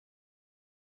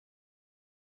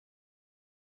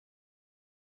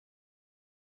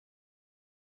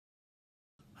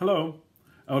Hello,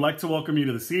 I would like to welcome you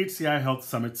to the CHCI Health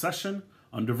Summit session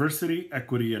on diversity,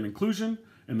 equity, and inclusion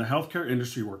in the healthcare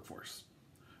industry workforce.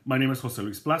 My name is Jose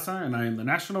Luis Plaza, and I am the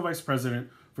National Vice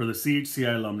President for the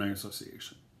CHCI Alumni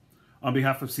Association. On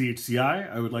behalf of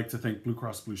CHCI, I would like to thank Blue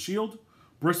Cross Blue Shield,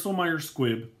 Bristol Myers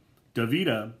Squibb,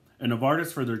 DaVita, and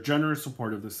Novartis for their generous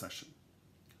support of this session.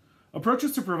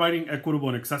 Approaches to providing equitable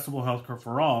and accessible healthcare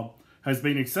for all has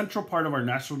been a central part of our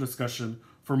national discussion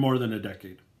for more than a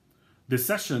decade. This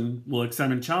session will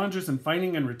examine challenges in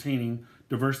finding and retaining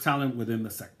diverse talent within the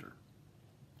sector.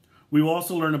 We will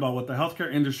also learn about what the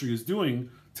healthcare industry is doing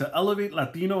to elevate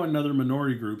Latino and other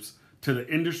minority groups to the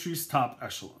industry's top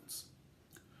echelons.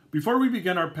 Before we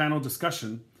begin our panel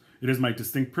discussion, it is my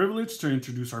distinct privilege to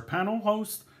introduce our panel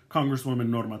host, Congresswoman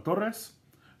Norma Torres,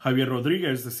 Javier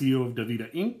Rodriguez, the CEO of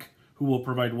DaVita Inc., who will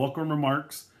provide welcome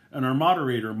remarks, and our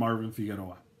moderator, Marvin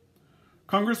Figueroa.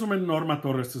 Congresswoman Norma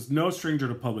Torres is no stranger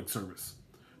to public service.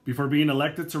 Before being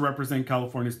elected to represent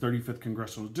California's 35th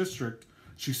Congressional District,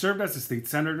 she served as a state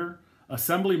senator,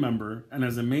 assembly member, and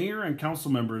as a mayor and council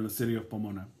member in the city of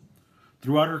Pomona.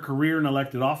 Throughout her career in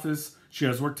elected office, she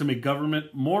has worked to make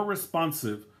government more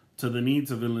responsive to the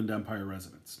needs of Inland Empire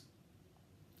residents.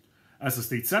 As a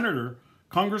state senator,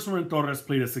 Congresswoman Torres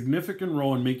played a significant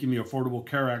role in making the Affordable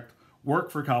Care Act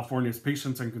work for California's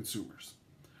patients and consumers.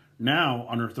 Now,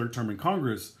 on her third term in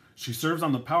Congress, she serves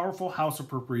on the powerful House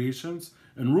Appropriations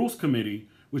and Rules Committee,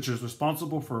 which is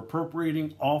responsible for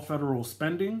appropriating all federal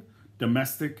spending,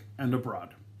 domestic and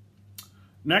abroad.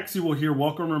 Next, you will hear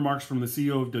welcome remarks from the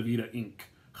CEO of DaVita Inc.,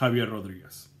 Javier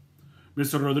Rodriguez.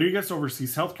 Mr. Rodriguez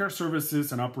oversees healthcare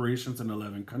services and operations in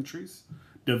 11 countries.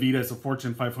 DaVita is a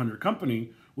Fortune 500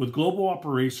 company with global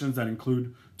operations that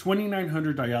include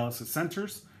 2,900 dialysis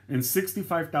centers and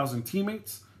 65,000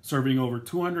 teammates, serving over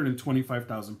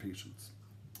 225,000 patients.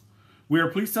 We are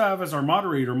pleased to have as our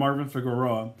moderator Marvin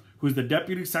Figueroa, who is the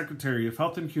Deputy Secretary of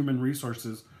Health and Human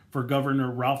Resources for Governor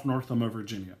Ralph Northam of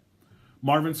Virginia.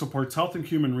 Marvin supports health and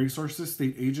human resources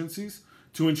state agencies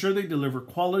to ensure they deliver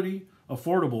quality,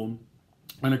 affordable,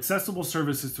 and accessible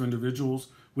services to individuals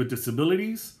with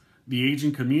disabilities, the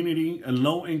aging community, and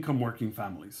low-income working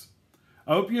families.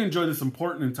 I hope you enjoy this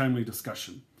important and timely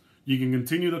discussion. You can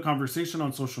continue the conversation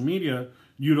on social media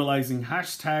utilizing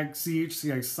hashtag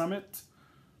CHCI Summit.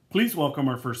 Please welcome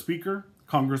our first speaker,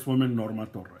 Congresswoman Norma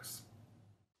Torres.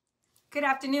 Good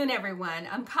afternoon, everyone.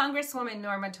 I'm Congresswoman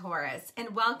Norma Torres,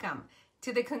 and welcome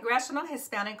to the Congressional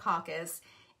Hispanic Caucus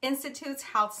Institute's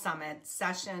Health Summit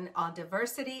session on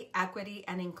diversity, equity,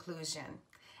 and inclusion.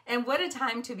 And what a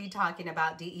time to be talking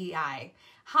about DEI.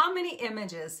 How many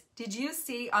images did you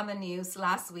see on the news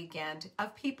last weekend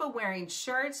of people wearing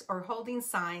shirts or holding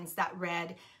signs that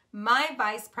read, "My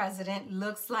vice president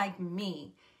looks like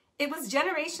me"? It was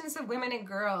generations of women and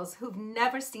girls who've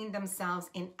never seen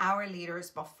themselves in our leaders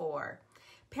before.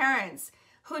 Parents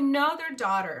who know their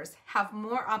daughters have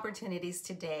more opportunities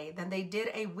today than they did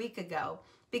a week ago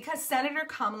because Senator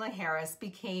Kamala Harris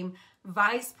became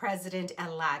Vice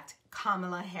President-elect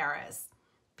Kamala Harris.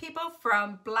 People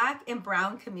from Black and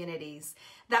brown communities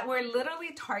that were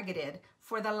literally targeted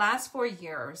for the last 4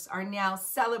 years are now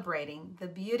celebrating the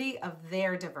beauty of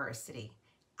their diversity,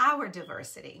 our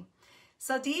diversity.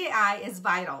 So DEI is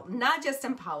vital, not just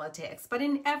in politics, but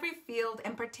in every field,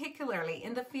 and particularly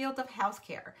in the field of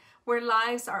healthcare, where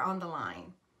lives are on the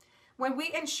line. When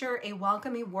we ensure a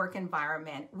welcoming work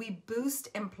environment, we boost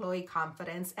employee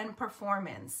confidence and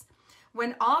performance.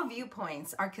 When all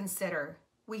viewpoints are considered,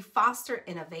 we foster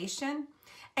innovation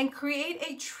and create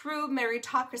a true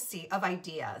meritocracy of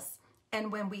ideas. And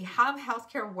when we have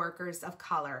healthcare workers of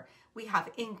color, we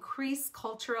have increased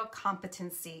cultural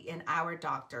competency in our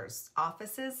doctors'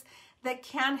 offices that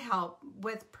can help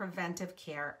with preventive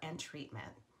care and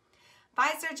treatment.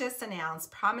 Pfizer just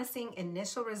announced promising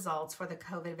initial results for the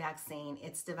COVID vaccine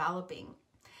it's developing.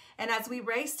 And as we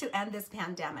race to end this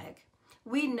pandemic,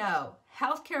 we know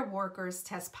healthcare workers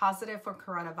test positive for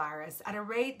coronavirus at a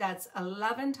rate that's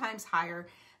 11 times higher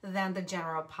than the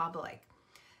general public.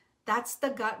 That's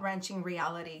the gut-wrenching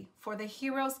reality for the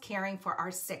heroes caring for our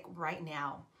sick right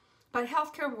now. But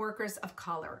healthcare workers of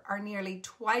color are nearly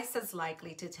twice as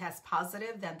likely to test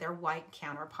positive than their white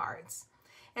counterparts.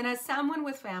 And as someone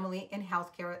with family in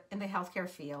the healthcare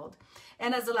field,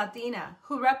 and as a Latina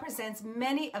who represents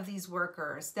many of these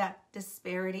workers, that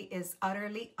disparity is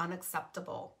utterly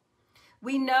unacceptable.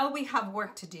 We know we have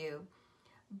work to do,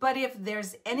 but if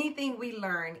there's anything we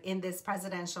learn in this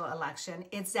presidential election,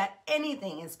 it's that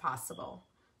anything is possible.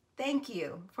 Thank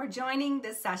you for joining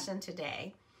this session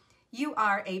today. You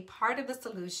are a part of the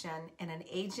solution and an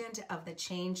agent of the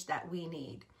change that we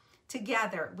need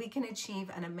Together, we can achieve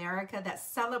an America that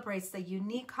celebrates the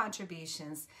unique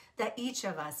contributions that each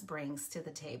of us brings to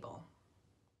the table.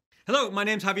 Hello, my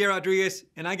name's Javier Rodriguez,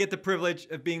 and I get the privilege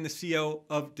of being the CEO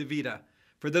of DaVita.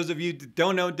 For those of you that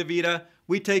don't know DaVita,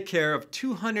 we take care of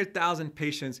 200,000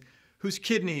 patients whose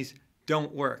kidneys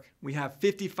don't work. We have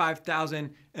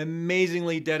 55,000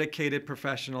 amazingly dedicated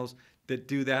professionals that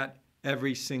do that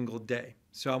every single day.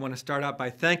 So I want to start out by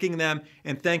thanking them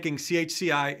and thanking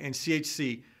CHCI and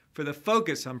CHC for the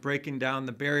focus on breaking down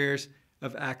the barriers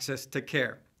of access to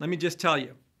care. Let me just tell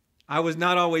you, I was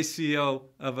not always CEO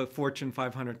of a Fortune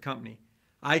 500 company.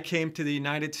 I came to the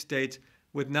United States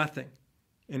with nothing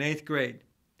in 8th grade,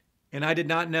 and I did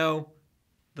not know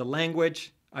the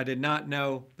language, I did not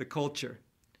know the culture.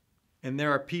 And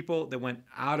there are people that went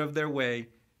out of their way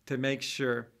to make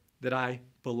sure that I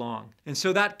belong. And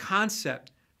so that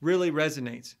concept really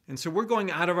resonates. And so we're going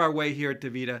out of our way here at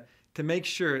DaVita to make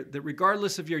sure that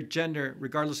regardless of your gender,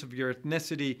 regardless of your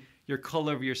ethnicity, your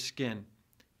color of your skin,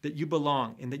 that you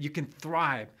belong and that you can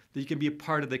thrive, that you can be a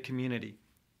part of the community.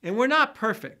 And we're not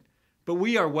perfect, but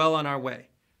we are well on our way.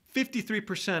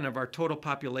 53% of our total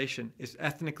population is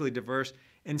ethnically diverse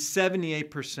and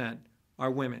 78%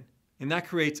 are women. And that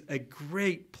creates a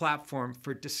great platform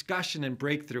for discussion and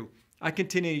breakthrough. I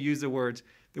continue to use the words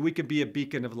that we could be a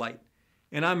beacon of light.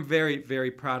 And I'm very, very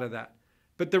proud of that.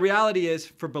 But the reality is,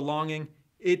 for belonging,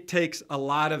 it takes a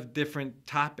lot of different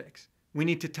topics. We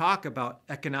need to talk about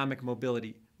economic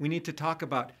mobility. We need to talk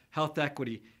about health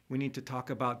equity. We need to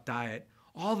talk about diet.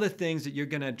 All the things that you're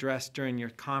going to address during your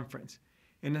conference.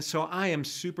 And so I am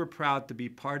super proud to be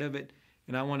part of it.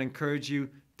 And I want to encourage you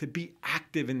to be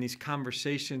active in these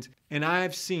conversations. And I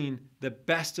have seen the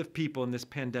best of people in this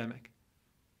pandemic.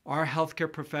 Our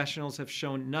healthcare professionals have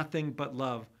shown nothing but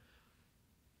love.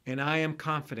 And I am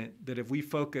confident that if we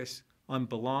focus on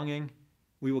belonging,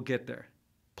 we will get there.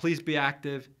 Please be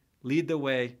active, lead the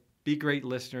way, be great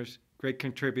listeners, great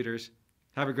contributors.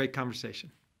 Have a great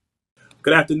conversation.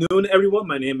 Good afternoon, everyone.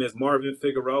 My name is Marvin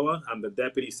Figueroa. I'm the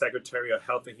Deputy Secretary of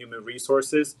Health and Human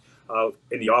Resources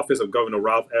in the office of Governor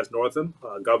Ralph S. Northam,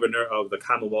 Governor of the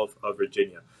Commonwealth of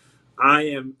Virginia. I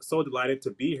am so delighted to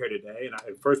be here today, and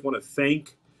I first want to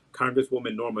thank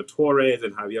Congresswoman Norma Torres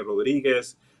and Javier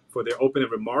Rodriguez for their opening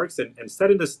remarks and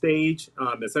setting the stage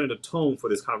and setting the tone for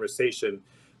this conversation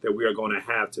that we are going to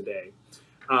have today.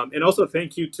 And also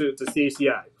thank you to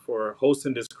CHCI for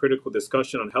hosting this critical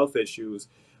discussion on health issues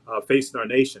facing our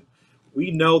nation.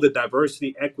 We know that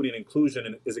diversity, equity, and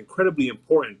inclusion is incredibly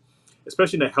important,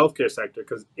 especially in the healthcare sector,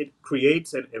 because it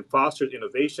creates and fosters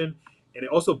innovation, and it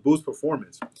also boosts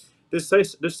performance. This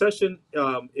session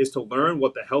is to learn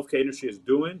what the healthcare industry is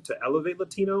doing to elevate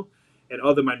Latino and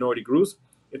other minority groups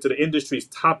into the industry's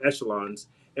top echelons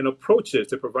and approaches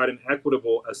to providing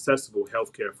equitable, accessible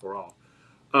healthcare for all.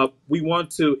 We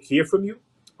want to hear from you,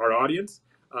 our audience,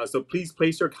 so please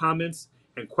place your comments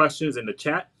and questions in the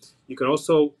chat. You can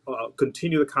also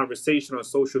continue the conversation on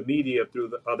social media through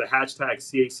the hashtag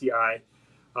CHCI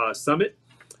Summit.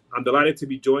 I'm delighted to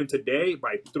be joined today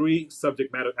by 3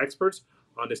 subject matter experts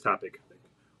on this topic.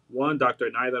 One, Dr.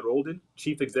 Naida Roldan,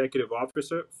 Chief Executive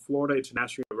Officer, Florida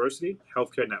International University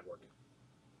Healthcare Network.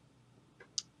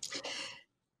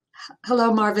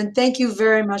 Hello, Marvin. Thank you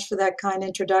very much for that kind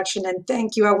introduction. And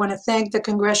thank you. I want to thank the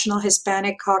Congressional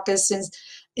Hispanic Caucus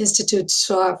Institute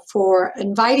for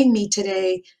inviting me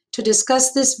today to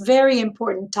discuss this very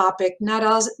important topic, not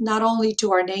only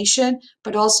to our nation,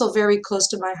 but also very close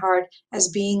to my heart as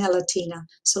being a Latina.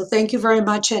 So thank you very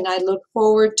much. And I look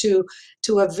forward to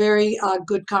a very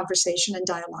good conversation and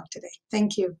dialogue today.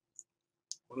 Thank you.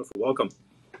 Wonderful. Welcome.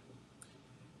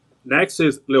 Next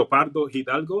is Leopardo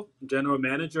Hidalgo, General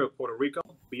Manager of Puerto Rico,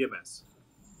 BMS.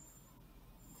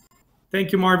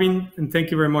 Thank you, Marvin, and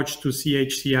thank you very much to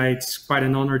CHCI. It's quite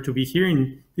an honor to be here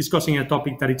and discussing a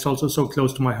topic that it's also so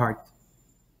close to my heart.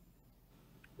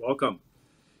 Welcome.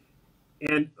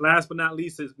 And last but not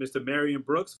least is Mr. Marion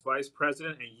Brooks, Vice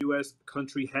President and U.S.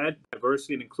 Country Head,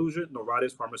 Diversity and Inclusion,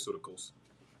 Novartis Pharmaceuticals.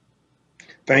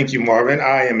 Thank you, Marvin.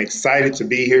 I am excited to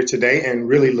be here today and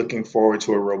really looking forward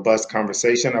to a robust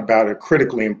conversation about a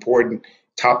critically important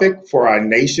topic for our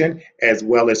nation as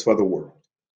well as for the world.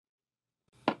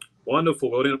 Wonderful.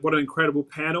 What an incredible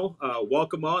panel.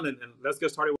 Welcome on, and let's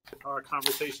get started with our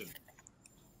conversation.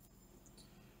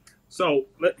 So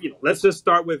let's just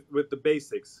start with the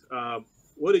basics.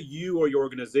 What do you or your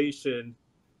organization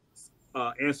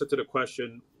answer to the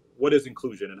question, what is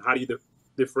inclusion, and how do you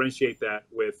differentiate that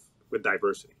with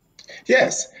diversity?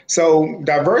 Yes. So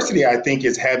diversity, I think,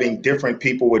 is having different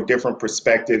people with different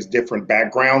perspectives, different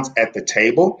backgrounds at the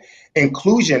table.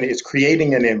 Inclusion is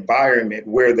creating an environment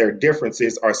where their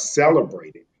differences are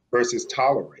celebrated, versus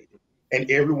tolerated. And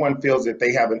everyone feels that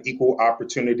they have an equal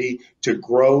opportunity to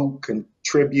grow,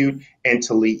 contribute, and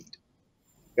to lead.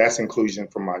 That's inclusion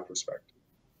from my perspective.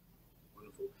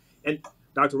 Wonderful. And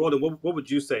Dr. Roldan, what would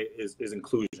you say is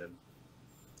inclusion?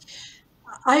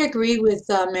 I agree with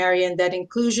Marian that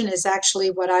inclusion is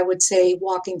actually what I would say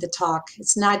walking the talk.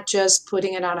 It's not just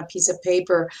putting it on a piece of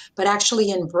paper, but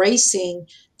actually embracing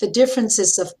the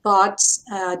differences of thoughts,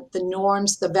 the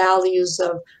norms, the values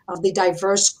of the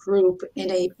diverse group in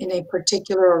a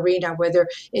particular arena, whether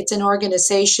it's an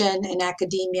organization, in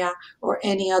academia, or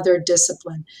any other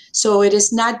discipline. So it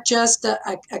is not just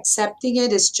accepting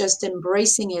it, it's just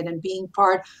embracing it and being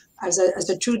part, as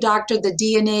a true doctor, the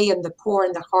DNA and the core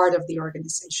and the heart of the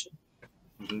organization.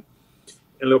 Mm-hmm.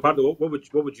 And Leopoldo,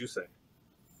 what would you say?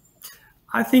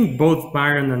 I think both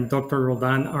Byron and Dr.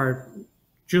 Roldan are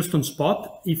just on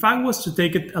spot. If I was to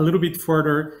take it a little bit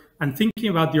further and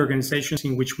thinking about the organizations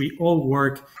in which we all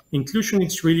work, inclusion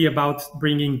is really about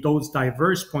bringing those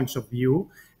diverse points of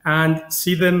view and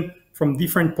see them from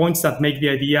different points that make the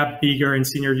idea bigger and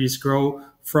synergies grow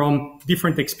from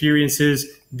different experiences,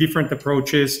 different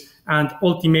approaches, and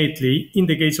ultimately, in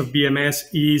the case of BMS,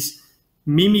 is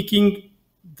mimicking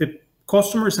the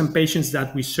customers and patients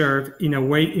that we serve in a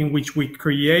way in which we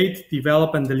create,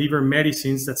 develop, and deliver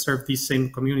medicines that serve these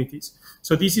same communities.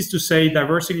 So this is to say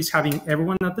diversity is having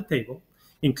everyone at the table.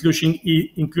 Inclusion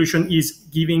is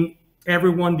giving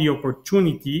everyone the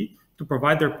opportunity to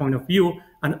provide their point of view,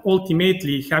 and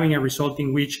ultimately having a result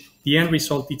in which the end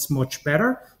result is much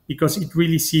better because it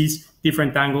really sees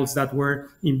different angles that were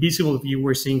invisible view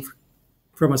we're seeing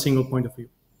from a single point of view.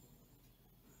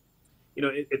 You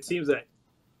know, it seems that,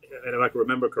 and if I can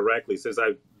remember correctly, since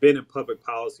I've been in public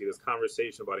policy, this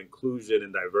conversation about inclusion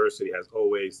and diversity has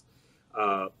always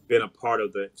been a part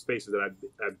of the spaces that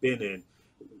I've been in.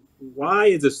 Why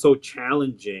is it so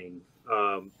challenging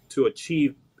to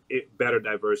achieve better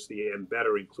diversity and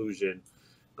better inclusion?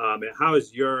 And how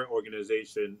is your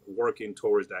organization working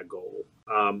towards that goal?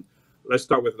 Let's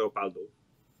start with Leopoldo.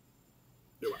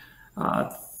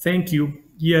 Thank you.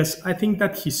 Yes, I think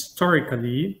that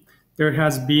historically there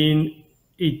has been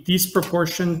a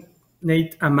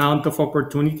disproportionate amount of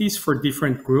opportunities for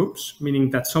different groups, meaning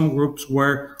that some groups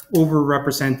were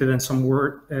overrepresented and some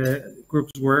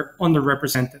groups were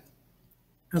underrepresented.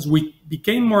 As we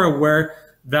became more aware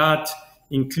that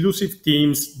inclusive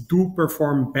teams do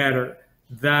perform better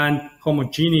than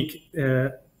homogenic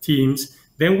teams,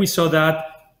 then we saw that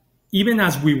even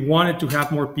as we wanted to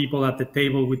have more people at the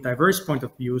table with diverse point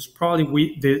of views,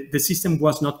 probably the system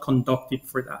was not conducive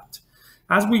for that.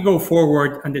 As we go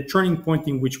forward, and the turning point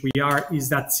in which we are is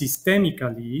that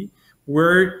systemically,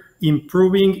 we're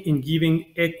improving in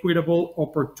giving equitable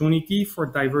opportunity for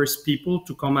diverse people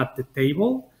to come at the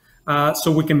table so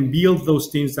we can build those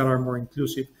teams that are more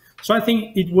inclusive. So I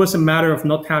think it was a matter of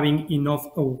not having enough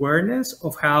awareness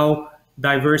of how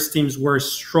diverse teams were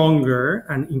stronger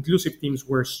and inclusive teams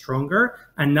were stronger.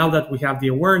 And now that we have the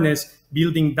awareness,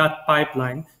 building that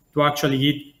pipeline to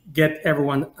actually get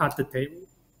everyone at the table.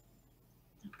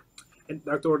 And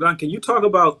Dr. Roldan, can you talk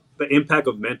about the impact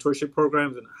of mentorship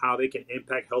programs and how they can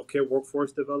impact healthcare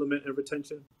workforce development and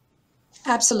retention?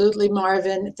 Absolutely,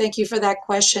 Marvin. Thank you for that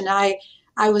question.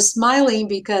 I was smiling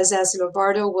because as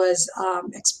Leopoldo was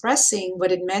expressing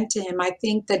what it meant to him, I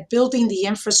think that building the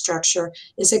infrastructure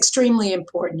is extremely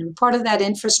important. And part of that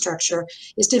infrastructure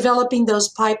is developing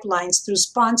those pipelines through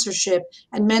sponsorship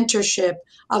and mentorship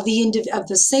of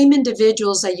the same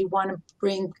individuals that you want to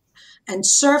bring and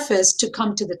surface to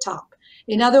come to the top.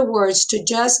 In other words, to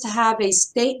just have a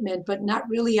statement but not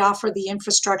really offer the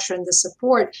infrastructure and the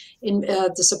support in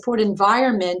the support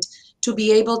environment to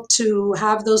be able to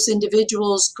have those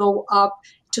individuals go up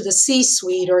to the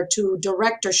C-suite or to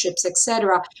directorships,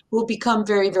 etc., will become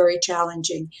very, very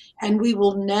challenging. And we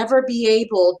will never be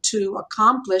able to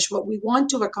accomplish what we want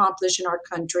to accomplish in our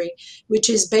country, which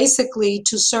is basically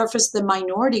to surface the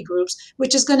minority groups,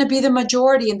 which is going to be the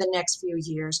majority in the next few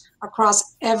years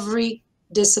across every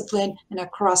discipline and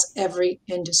across every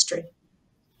industry.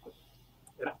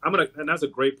 And that's a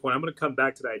great point. I'm going to come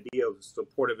back to the idea of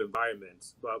supportive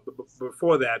environments. But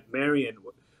before that, Marian,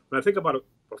 when I think about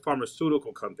a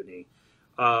pharmaceutical company,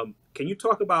 can you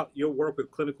talk about your work with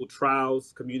clinical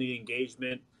trials, community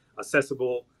engagement,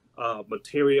 accessible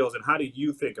materials, and how do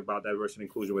you think about diversity and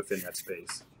inclusion within that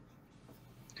space?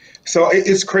 So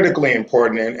it's critically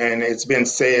important, and it's been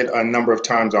said a number of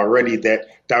times already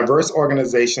that diverse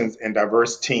organizations and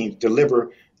diverse teams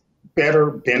deliver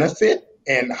better benefit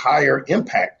and higher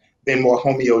impact than more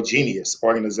homogeneous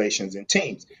organizations and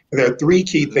teams. And there are three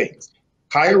key things: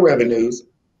 higher revenues,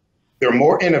 they're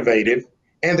more innovative,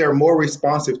 and they're more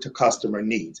responsive to customer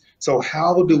needs. So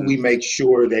how do we make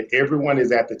sure that everyone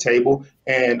is at the table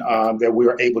and that we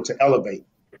are able to elevate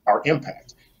our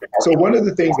impact? So one of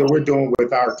the things that we're doing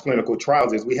with our clinical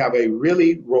trials is we have a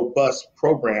really robust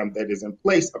program that is in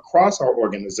place across our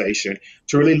organization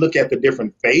to really look at the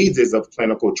different phases of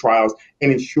clinical trials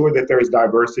and ensure that there is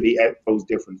diversity at those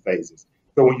different phases.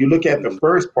 So when you look at the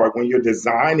first part, when you're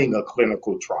designing a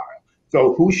clinical trial,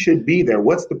 so who should be there?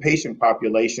 What's the patient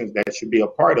populations that should be a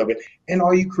part of it? And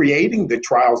are you creating the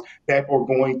trials that are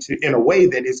going to, in a way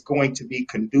that is going to be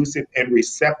conducive and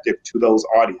receptive to those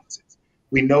audiences?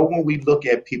 We know when we look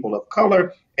at people of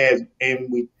color and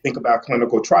we think about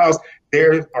clinical trials,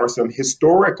 there are some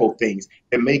historical things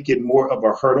that make it more of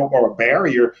a hurdle or a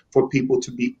barrier for people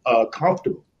to be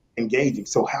comfortable engaging.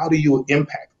 So how do you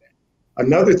impact that?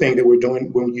 Another thing that we're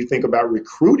doing when you think about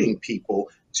recruiting people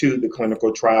to the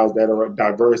clinical trials that are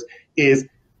diverse is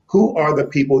who are the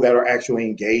people that are actually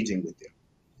engaging with them?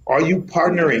 Are you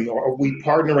partnering, or are we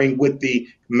partnering with the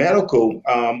medical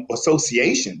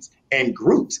associations and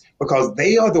groups? Because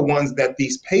they are the ones that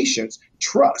these patients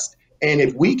trust. And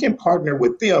if we can partner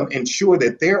with them, ensure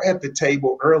that they're at the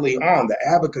table early on, the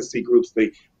advocacy groups,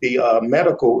 the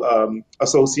medical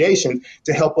associations,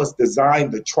 to help us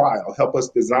design the trial, help us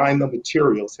design the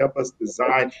materials, help us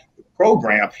design the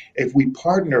program. If we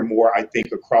partner more, I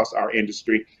think, across our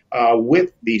industry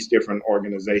with these different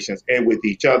organizations and with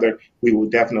each other, we will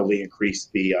definitely increase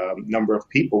the number of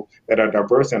people that are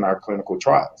diverse in our clinical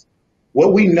trials.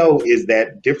 What we know is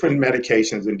that different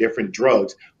medications and different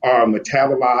drugs are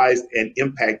metabolized and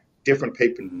impact different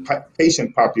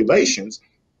patient populations.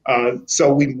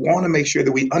 So we want to make sure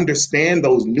that we understand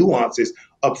those nuances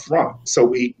up front so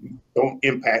we don't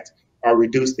impact or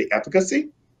reduce the efficacy,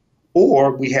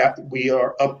 or we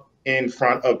are up in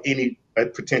front of any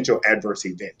potential adverse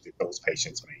event that those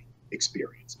patients may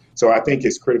experience. So I think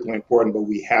it's critically important, but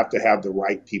we have to have the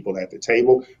right people at the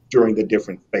table during the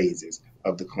different phases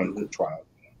of the clinical trial.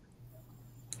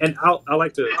 And I'd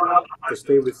like to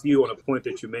stay with you on a point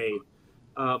that you made.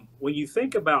 When you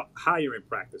think about hiring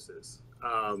practices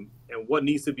and what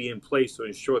needs to be in place to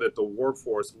ensure that the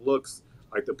workforce looks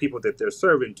like the people that they're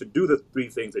serving to do the three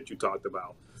things that you talked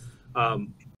about,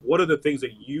 what are the things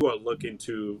that you are looking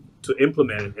to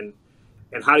implement,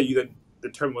 and how do you then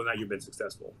determine whether or not you've been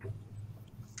successful?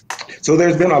 So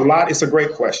there's been a lot. It's a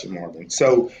great question, Marvin.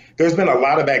 So there's been a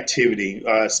lot of activity,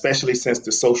 especially since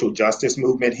the social justice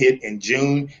movement hit in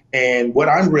June. And what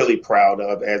I'm really proud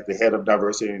of as the head of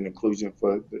diversity and inclusion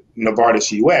for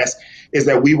Novartis US is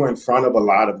that we were in front of a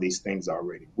lot of these things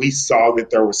already. We saw that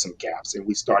there were some gaps and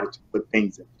we started to put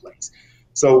things in place.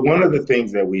 So one of the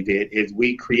things that we did is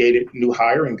we created new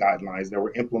hiring guidelines that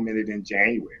were implemented in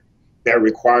January that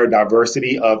require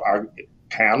diversity of our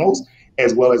panels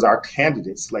as well as our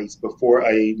candidate slates before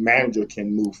a manager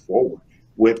can move forward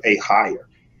with a hire.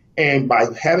 And by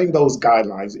having those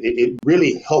guidelines, it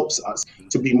really helps us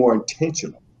to be more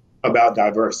intentional about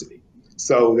diversity.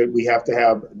 So that we have to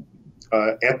have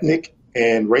ethnic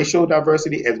and racial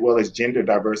diversity as well as gender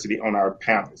diversity on our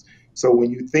panels. So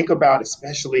when you think about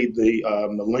especially the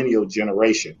millennial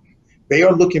generation, they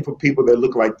are looking for people that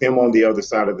look like them on the other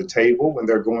side of the table when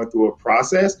they're going through a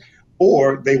process,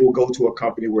 or they will go to a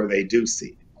company where they do see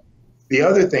it. The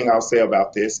other thing I'll say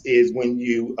about this is when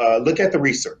you look at the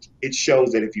research, it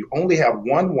shows that if you only have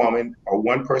one woman or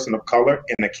one person of color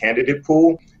in a candidate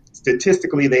pool,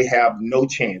 statistically, they have no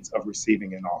chance of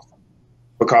receiving an offer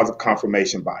because of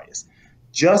confirmation bias.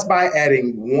 Just by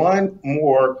adding one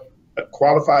more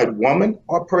qualified woman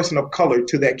or person of color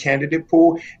to that candidate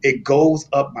pool, it goes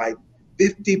up by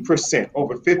 50%,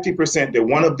 over 50%, that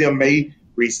one of them may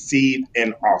receive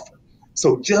an offer.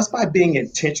 So just by being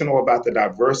intentional about the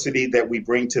diversity that we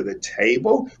bring to the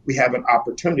table, we have an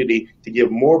opportunity to give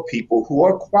more people who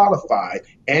are qualified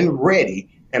and ready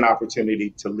an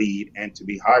opportunity to lead and to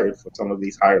be hired for some of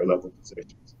these higher level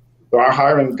positions. So our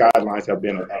hiring guidelines have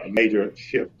been a major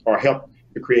shift, or helped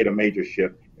to create a major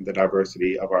shift in the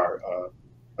diversity of our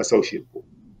associate pool.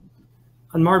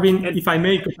 And Marvin, if I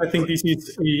may, because I think this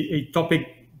is a topic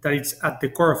that is at the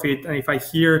core of it, and if I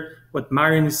hear what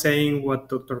Marion is saying, what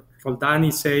Dr. Roldan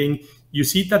is saying, you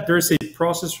see that there's a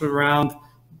process around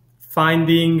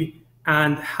finding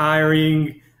and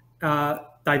hiring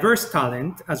diverse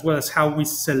talent, as well as how we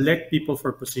select people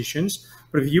for positions.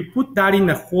 But if you put that in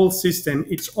a whole system,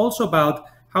 it's also about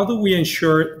how do we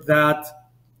ensure that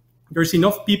there's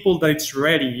enough people that it's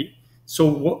ready,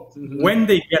 so when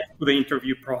they get to the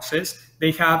interview process,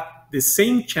 they have the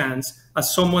same chance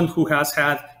as someone who has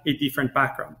had a different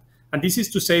background. And this is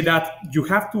to say that you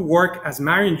have to work, as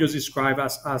Marion just described,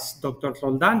 as Dr.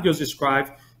 Roldan just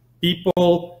described,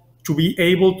 people to be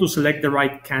able to select the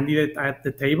right candidate at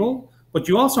the table. But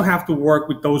you also have to work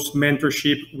with those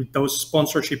mentorship, with those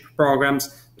sponsorship programs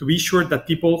to be sure that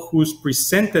people who's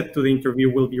presented to the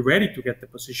interview will be ready to get the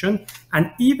position.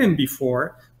 And even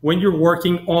before, when you're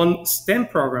working on STEM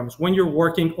programs, when you're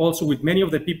working also with many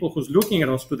of the people who's looking at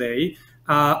us today,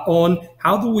 on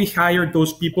how do we hire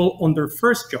those people on their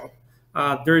first job.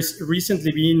 There's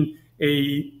recently been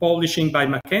a publishing by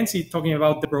McKinsey talking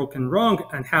about the broken rung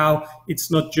and how it's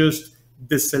not just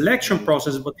the selection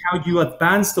process, but how you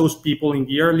advance those people in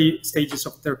the early stages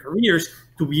of their careers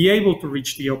to be able to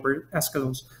reach the upper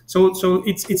echelons. So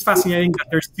it's fascinating that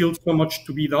there's still so much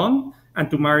to be done, and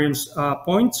to Marion's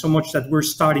point, so much that we're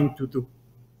starting to do.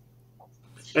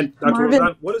 And Dr.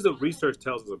 Roldan, what does the research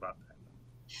tell us about that?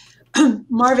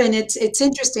 Marvin, it's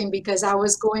interesting because I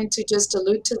was going to just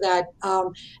allude to that.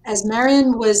 As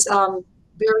Marion was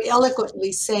very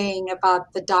eloquently saying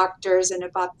about the doctors and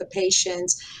about the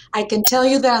patients, I can tell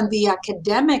you that in the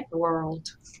academic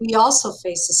world, we also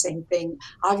face the same thing.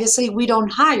 Obviously, we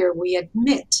don't hire, we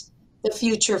admit the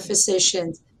future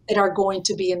physicians that are going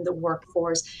to be in the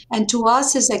workforce. And to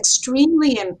us, it's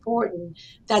extremely important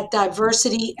that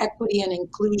diversity, equity, and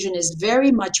inclusion is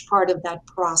very much part of that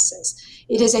process.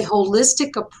 It is a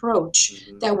holistic approach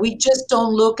that we just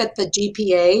don't look at the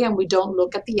GPA and we don't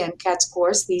look at the MCAT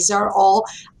scores. These are all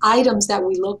items that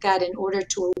we look at in order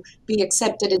to be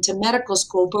accepted into medical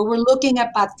school, but we're looking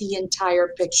about the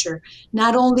entire picture.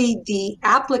 Not only the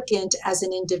applicant as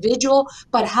an individual,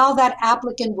 but how that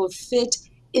applicant will fit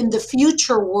in the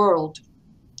future world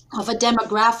of a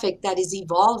demographic that is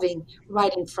evolving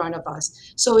right in front of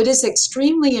us. So it is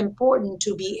extremely important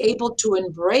to be able to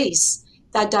embrace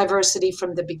that diversity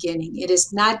from the beginning. It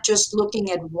is not just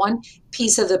looking at one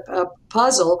piece of the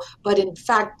puzzle, but in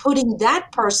fact putting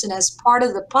that person as part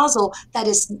of the puzzle that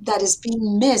is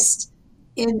being missed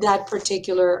in that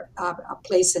particular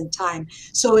place and time.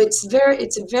 So it's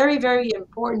very, very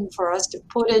important for us to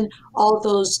put in all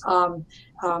those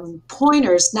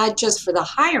pointers, not just for the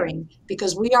hiring,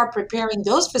 because we are preparing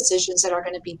those physicians that are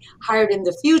going to be hired in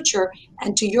the future.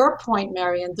 And to your point,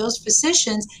 Marion, those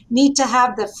physicians need to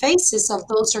have the faces of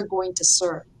those who are going to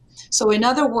serve. So in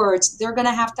other words, they're going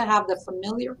to have the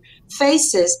familiar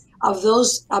faces of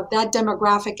that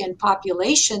demographic and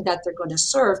population that they're going to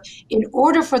serve in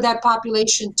order for that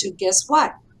population to, guess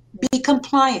what? Be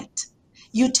compliant.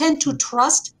 You tend to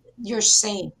trust your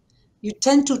same. You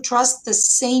tend to trust the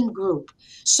same group.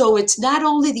 So it's not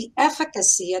only the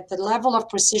efficacy at the level of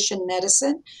precision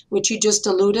medicine, which you just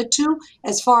alluded to,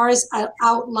 as far as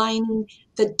outlining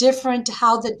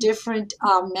how the different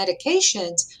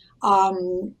medications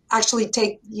actually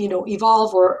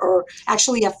evolve or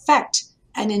actually affect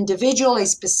an individual, a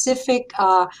specific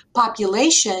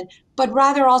population, but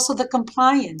rather also the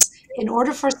compliance. In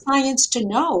order for science to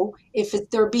know if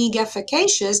they're being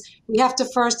efficacious, we have to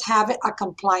first have a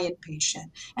compliant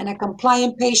patient. And a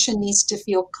compliant patient needs to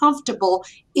feel comfortable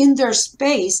in their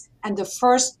space. And the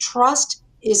first trust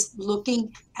is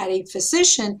looking at a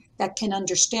physician that can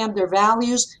understand their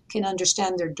values, can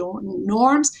understand their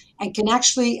norms, and can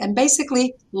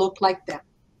basically look like them.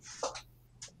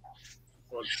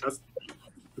 Well,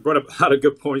 you brought up a lot of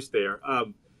good points there.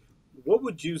 What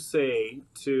would you say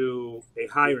to a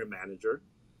hiring manager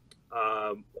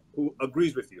who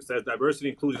agrees with you, says diversity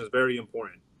and inclusion is very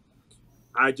important?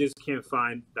 I just can't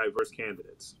find diverse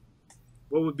candidates.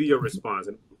 What would be your response?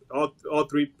 And all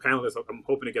three panelists, I'm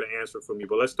hoping to get an answer from you,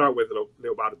 but let's start with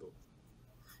Leobardo.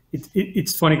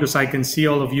 It's funny because I can see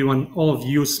all of you, and all of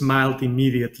you smiled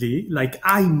immediately. Like,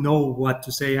 I know what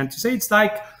to say. And to say it's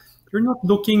like, you're not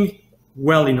looking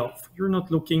well enough. You're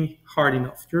not looking hard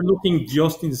enough. You're looking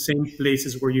just in the same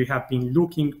places where you have been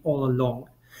looking all along.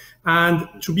 And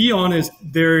to be honest,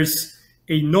 there's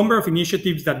a number of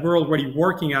initiatives that we're already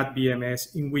working at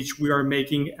BMS in which we are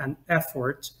making an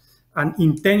effort, an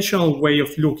intentional way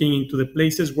of looking into the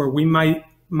places where we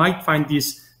might find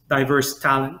this diverse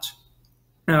talent.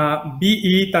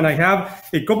 Be it, and I have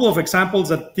a couple of examples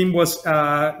that Tim was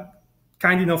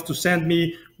kind enough to send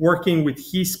me, working with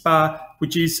HISPA,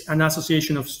 which is an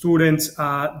association of students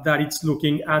that it's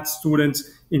looking at students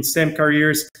in STEM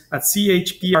careers, at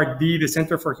CHPRD, the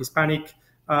Center for Hispanic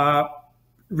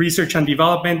Research and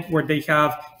Development, where they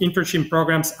have internship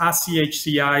programs at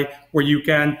CHCI, where you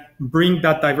can bring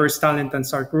that diverse talent and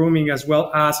start grooming, as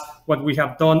well as what we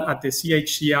have done at the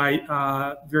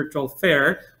CHCI virtual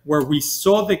fair, where we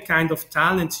saw the kind of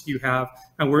talents you have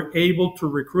and we're able to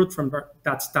recruit from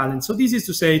that talent. So this is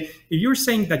to say, if you're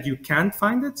saying that you can't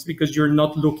find it, it's because you're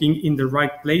not looking in the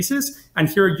right places. And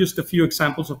here are just a few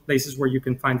examples of places where you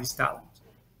can find this talent.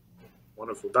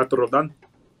 Wonderful. Dr. Roldan?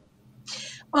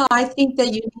 Well, I think that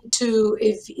you need to,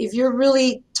 if you're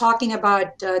really talking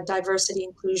about diversity,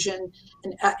 inclusion,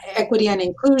 and equity and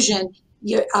inclusion,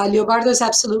 Leobardo is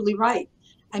absolutely right.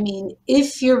 I mean,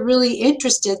 if you're really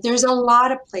interested, there's a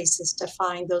lot of places to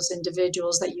find those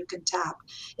individuals that you can tap.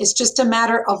 It's just a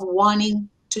matter of wanting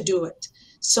to do it.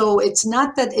 So it's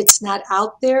not that it's not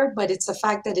out there, but it's the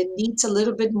fact that it needs a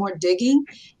little bit more digging.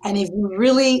 And if you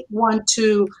really want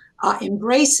to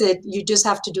embrace it, you just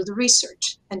have to do the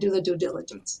research and do the due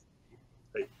diligence.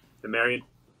 Great. And Marion?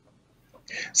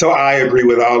 So I agree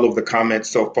with all of the comments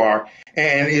so far.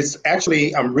 And it's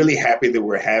actually, I'm really happy that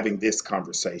we're having this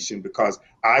conversation because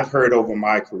I've heard over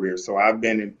my career. So I've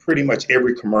been in pretty much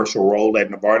every commercial role at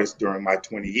Novartis during my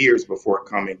 20 years before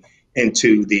coming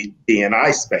into the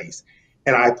D&I space.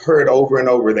 And I've heard over and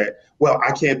over that, well,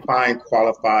 I can't find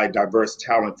qualified, diverse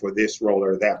talent for this role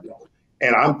or that role.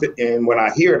 And when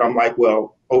I hear it, I'm like,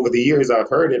 well, over the years I've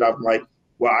heard it, I'm like,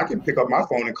 well, I can pick up my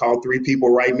phone and call 3 people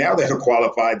right now that are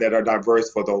qualified, that are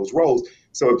diverse for those roles.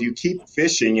 So if you keep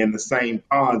fishing in the same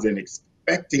ponds and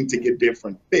expecting to get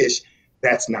different fish,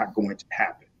 that's not going to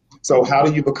happen. So how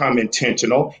do you become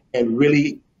intentional and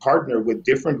really partner with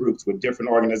different groups, with different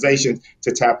organizations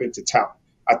to tap into talent?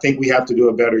 I think we have to do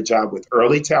a better job with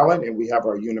early talent, and we have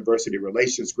our university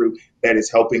relations group that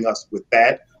is helping us with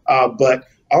that. But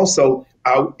also,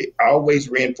 I always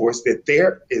reinforce that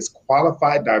there is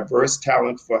qualified, diverse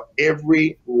talent for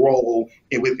every role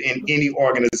within any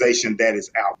organization that is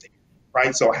out there,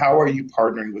 right? So how are you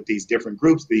partnering with these different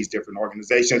groups, these different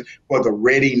organizations for the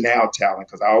ready now talent?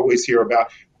 Because I always hear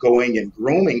about going and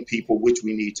grooming people, which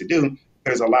we need to do.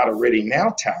 There's a lot of ready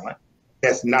now talent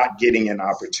that's not getting an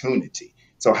opportunity.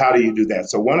 So how do you do that?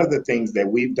 So one of the things that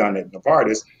we've done at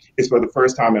Novartis is, for the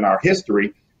first time in our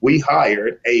history, we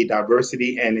hired a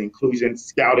diversity and inclusion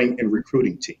scouting and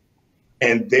recruiting team.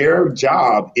 And their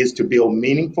job is to build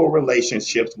meaningful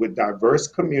relationships with diverse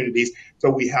communities so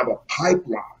we have a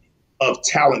pipeline of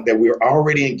talent that we're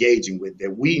already engaging with,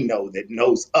 that we know, that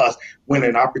knows us. When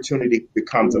an opportunity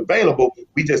becomes available,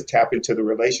 we just tap into the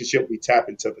relationship, we tap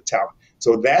into the talent.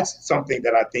 So that's something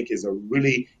that I think is a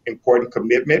really important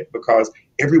commitment, because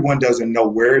everyone doesn't know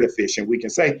where to fish. And we can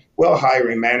say, well,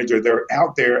 hiring manager, they're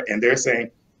out there and they're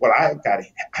saying, well, I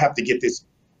have to get this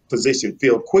position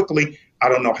filled quickly. I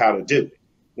don't know how to do it.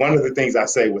 One of the things I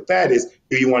say with that is,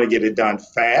 do you want to get it done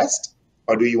fast,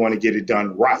 or do you want to get it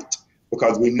done right?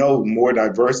 Because we know more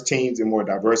diverse teams and more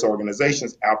diverse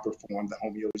organizations outperform the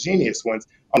homogeneous ones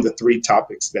on the 3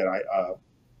 topics that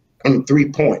on the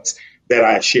 3 points that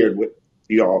I shared with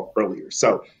you all earlier.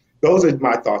 So those are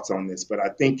my thoughts on this. But I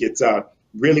think it's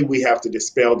really, we have to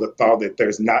dispel the thought that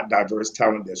there's not diverse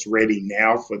talent that's ready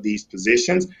now for these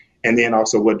positions. And then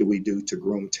also, what do we do to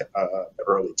groom the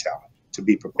early talent to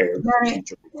be prepared for the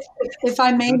future? If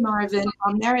I may, Marvin,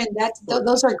 Marion,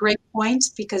 those are great points,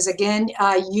 because again,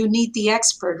 you need the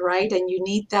expert, right? And you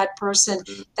need that person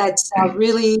that's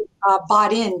really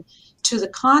bought in to the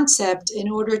concept in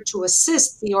order to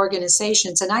assist the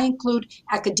organizations. And I include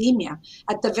academia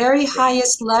at the very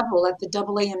highest level, at the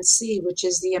AAMC, which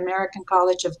is the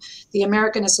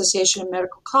American Association of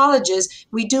Medical Colleges.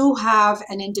 We do have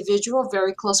an individual,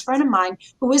 very close friend of mine,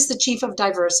 who is the chief of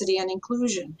diversity and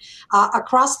inclusion.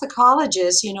 Across the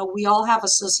colleges, we all have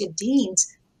associate deans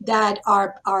that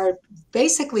are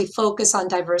basically focused on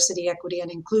diversity, equity, and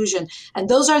inclusion. And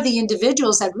those are the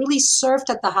individuals that really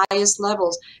served at the highest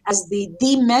levels as the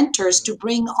mentors, to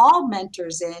bring all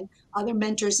mentors in, other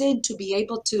mentors in, to be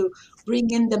able to bring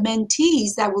in the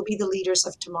mentees that will be the leaders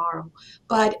of tomorrow.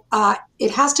 But it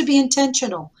has to be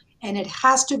intentional, and it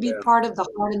has to be part of the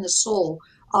heart and the soul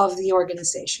of the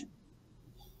organization.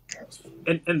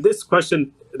 And this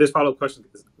question, this follow-up question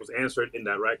was answered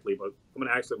indirectly, but I'm going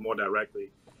to ask it more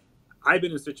directly. I've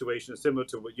been in situations similar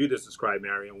to what you just described,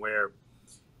 Marion, where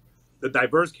the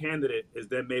diverse candidate is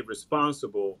then made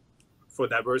responsible for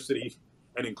diversity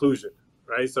and inclusion,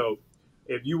 right? So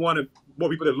if you want more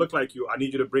people that look like you, I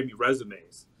need you to bring me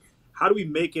resumes. How do we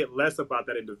make it less about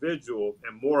that individual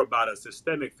and more about a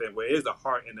systemic thing where it is the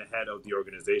heart and the head of the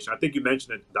organization? I think you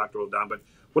mentioned it, Dr. Roldan, but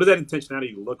what does that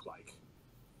intentionality look like?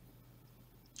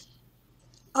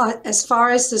 As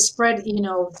far as the spread,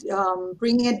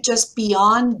 bringing it just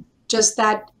beyond just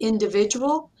that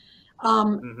individual,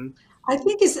 I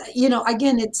think is,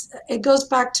 again, it goes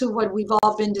back to what we've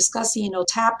all been discussing,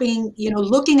 tapping,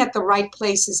 looking at the right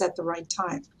places at the right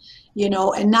time,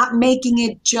 and not making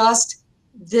it just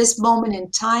this moment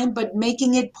in time, but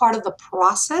making it part of the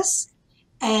process,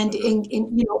 and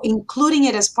including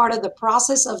it as part of the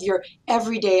process of your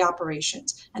everyday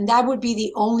operations. And that would be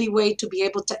the only way to be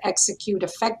able to execute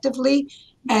effectively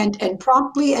and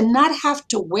promptly, and not have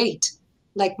to wait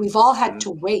like we've all had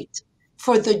to wait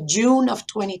for the June of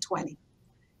 2020.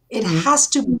 It has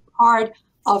to be part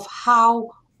of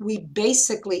how we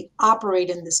basically operate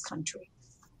in this country.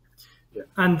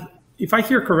 And if I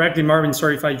hear correctly, Marvin,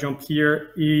 sorry if I jump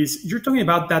here, is you're talking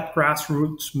about that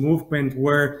grassroots movement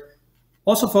where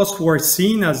most of us who are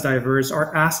seen as diverse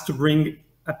are asked to bring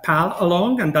a pal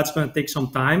along, and that's going to take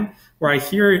some time. Where I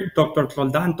hear Dr.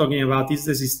 Roldan talking about is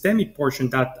the systemic portion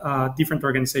that different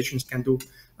organizations can do.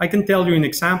 I can tell you an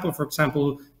example. For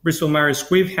example, Bristol Myers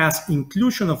Squibb has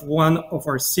inclusion of one of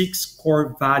our 6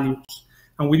 core values.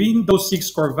 And within those 6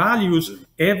 core values,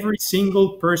 every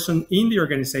single person in the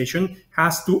organization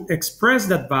has to express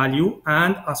that value.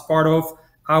 And as part of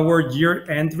our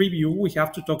year-end review, we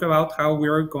have to talk about how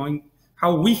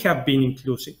we have been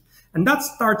inclusive. And that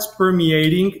starts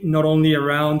permeating not only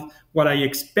around what I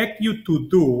expect you to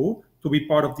do to be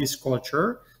part of this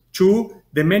culture, to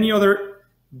the many other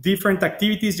different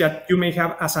activities that you may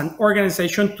have as an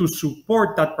organization to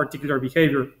support that particular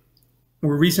behavior. We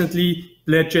recently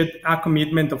pledged a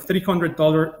commitment of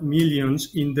 $300 million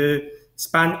in the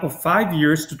span of 5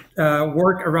 years to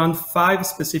work around 5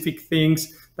 specific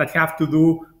things that have to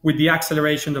do with the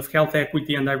acceleration of health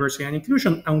equity and diversity and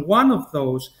inclusion. And one of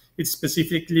those is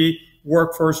specifically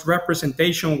workforce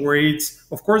representation, where it's,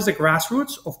 of course, the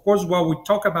grassroots, of course, while we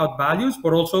talk about values,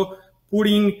 but also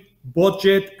putting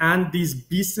budget and this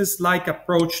business-like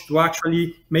approach to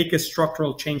actually make a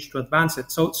structural change to advance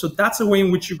it. So that's the way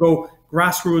in which you go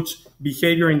grassroots,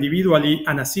 behavior individually,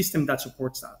 and a system that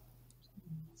supports that.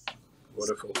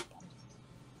 Wonderful.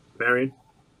 Marion?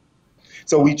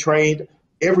 So we trained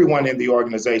everyone in the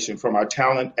organization, from our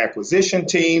talent acquisition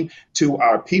team to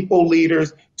our people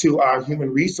leaders to our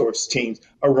human resource teams,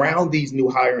 around these new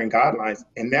hiring guidelines.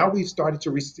 And now we've started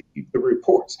to receive the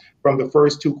reports from the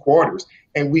first 2 quarters.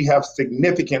 And we have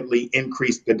significantly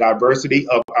increased the diversity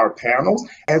of our panels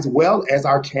as well as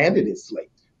our candidate slate.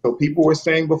 So people were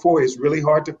saying before, it's really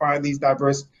hard to find these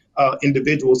diverse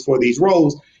individuals for these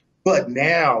roles. But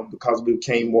now, because we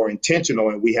became more intentional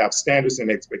and we have standards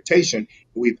and expectation,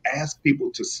 we've asked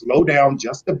people to slow down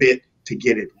just a bit to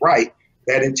get it right.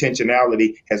 That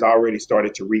intentionality has already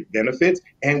started to reap benefits,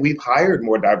 and we've hired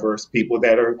more diverse people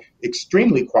that are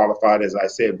extremely qualified, as I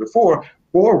said before,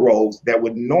 for roles that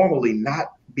would normally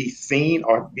not be seen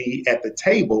or be at the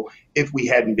table if we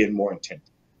hadn't been more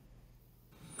intentional.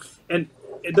 And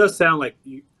it does sound like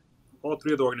all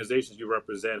 3 of the organizations you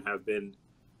represent have been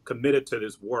committed to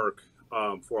this work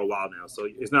for a while now. So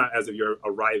it's not as if you're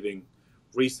arriving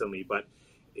recently, but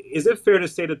is it fair to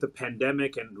say that the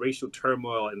pandemic and racial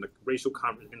turmoil and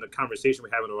the conversation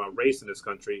we're having around race in this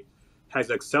country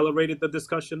has accelerated the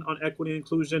discussion on equity and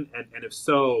inclusion? And if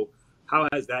so, how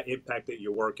has that impacted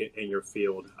your work in your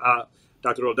field?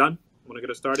 Dr. Roldan, want to get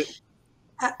us started?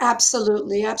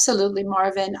 Absolutely, absolutely,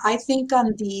 Marvin. I think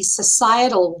on the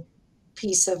societal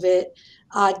piece of it,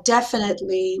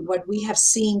 definitely what we have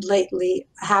seen lately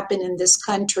happen in this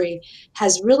country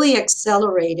has really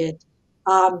accelerated.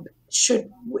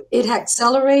 It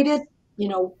accelerated,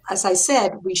 as I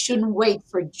said, we shouldn't wait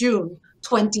for June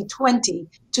 2020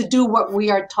 to do what we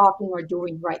are talking or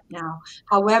doing right now.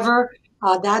 However,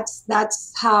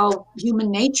 that's how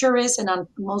human nature is, and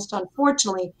most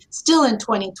unfortunately, still in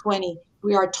 2020,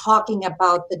 we are talking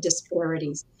about the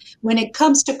disparities. When it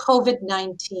comes to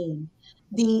COVID-19,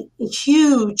 the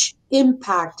huge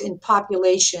impact in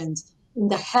populations, in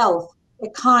the health,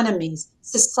 economies,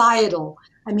 societal,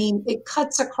 it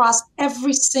cuts across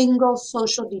every single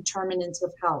social determinants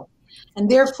of health. And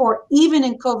therefore, even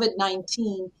in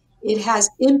COVID-19, it has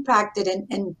impacted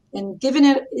and given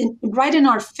it right in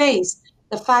our face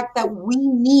the fact that we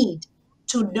need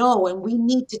to know and we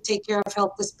need to take care of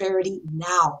health disparity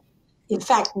now. In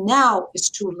fact, now is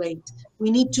too late.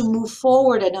 We need to move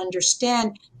forward and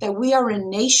understand that we are a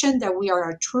nation, that we are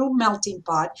a true melting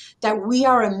pot, that we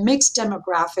are a mixed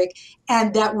demographic,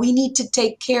 and that we need to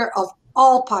take care of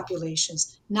all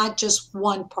populations, not just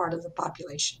one part of the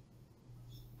population.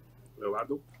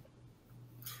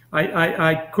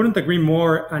 I couldn't agree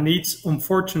more, and it's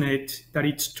unfortunate that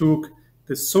it took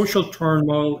the social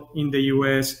turmoil in the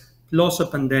US plus a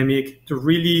pandemic to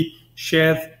really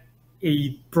shed a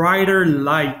brighter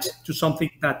light to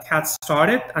something that had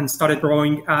started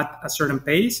growing at a certain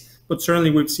pace. But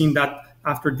certainly we've seen that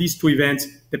after these 2 events,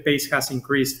 the pace has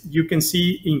increased. You can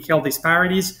see in health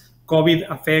disparities, COVID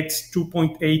affects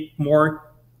 2.8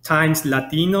 more times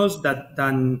Latinos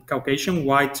than Caucasian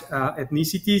white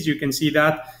ethnicities. You can see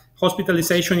that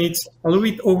hospitalization is a little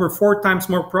bit over 4 times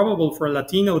more probable for a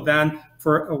Latino than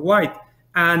for a white.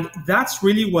 And that's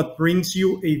really what brings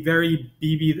you a very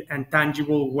vivid and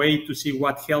tangible way to see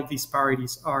what health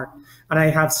disparities are. And I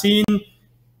have seen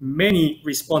many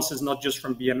responses, not just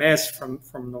from BMS, from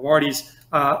Novartis,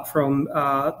 from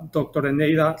Dr.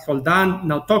 Eneida Roldan,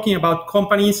 now talking about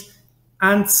companies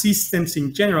and systems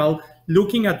in general,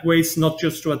 looking at ways not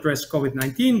just to address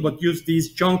COVID-19, but use this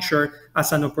juncture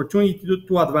as an opportunity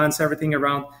to advance everything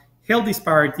around health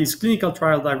disparities, clinical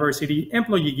trial diversity,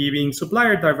 employee giving,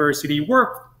 supplier diversity,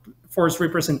 workforce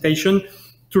representation,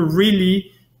 to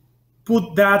really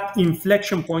put that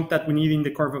inflection point that we need in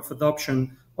the curve of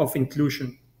adoption of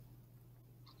inclusion.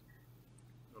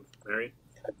 Mary?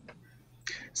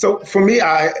 So for me,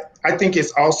 I think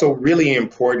it's also really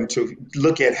important to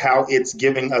look at how it's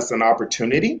giving us an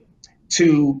opportunity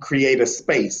to create a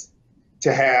space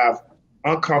to have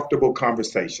uncomfortable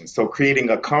conversations. So creating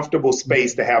a comfortable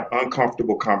space to have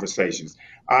uncomfortable conversations.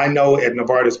 I know at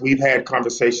Novartis, we've had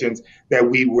conversations that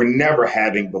we were never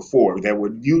having before, that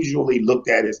were usually looked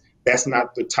at as that's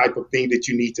not the type of thing that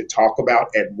you need to talk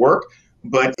about at work.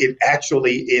 But it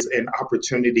actually is an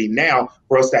opportunity now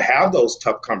for us to have those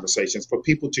tough conversations, for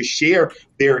people to share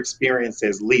their experience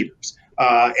as leaders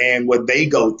and what they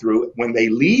go through when they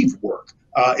leave work,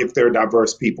 if they're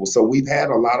diverse people. So we've had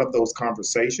a lot of those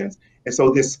conversations. And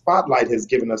so this spotlight has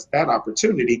given us that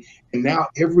opportunity. And now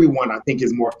everyone, I think,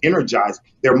 is more energized.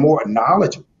 They're more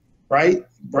knowledgeable, right?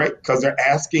 Because they're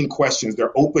asking questions.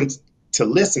 They're open to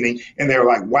listening, and they're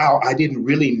like, wow, I didn't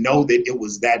really know that it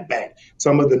was that bad.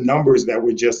 Some of the numbers that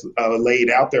were just laid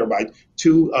out there, like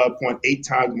 2.8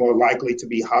 times more likely to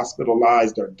be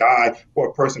hospitalized or die for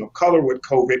a person of color with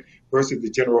COVID versus the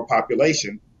general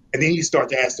population. And then you start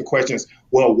to ask the questions,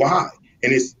 well, why?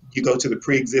 And you go to the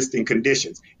pre-existing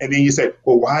conditions. And then you say,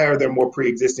 well, why are there more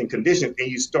pre-existing conditions? And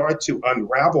you start to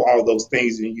unravel all those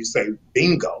things, and you say,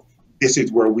 bingo. This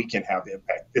is where we can have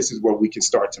impact. This is where we can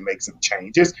start to make some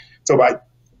changes. So by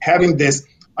having this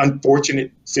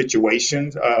unfortunate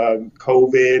situations,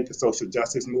 COVID, the social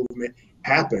justice movement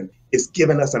happen, it's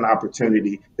given us an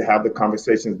opportunity to have the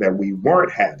conversations that we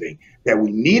weren't having, that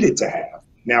we needed to have.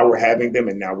 Now we're having them,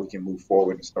 and now we can move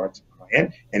forward and start to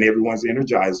plan. And everyone's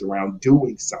energized around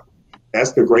doing something.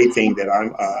 That's the great thing that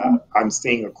I'm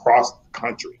seeing across the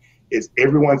country. Is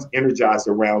everyone's energized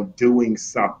around doing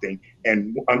something,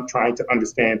 and I'm trying to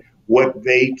understand what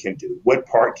they can do, what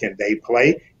part can they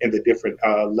play in the different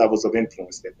levels of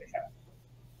influence that they have.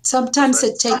 Sometimes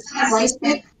it takes crisis.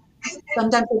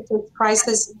 Sometimes it takes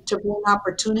crisis to bring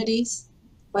opportunities,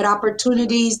 but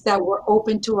opportunities that were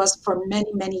open to us for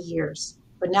many, many years.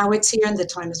 But now it's here, and the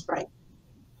time is right.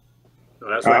 No,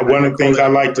 that's right. One of the things I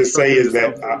like to say is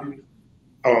that,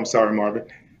 I'm sorry, Marvin.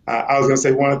 I was going to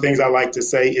say one of the things I like to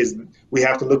say is we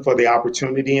have to look for the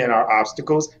opportunity in our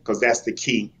obstacles, because that's the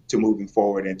key to moving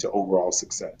forward into overall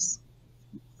success.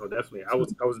 Oh, definitely. I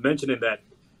was mentioning that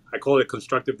I call it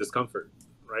constructive discomfort,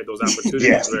 right? Those opportunities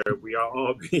Yes. where we are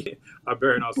all are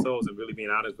bearing our souls and really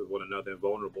being honest with one another and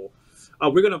vulnerable.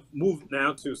 We're going to move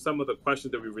now to some of the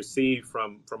questions that we received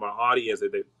from our audience.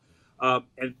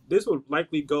 And this will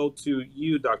likely go to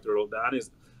you, Dr. Roldan.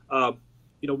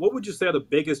 What would you say are the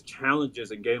biggest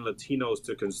challenges in getting Latinos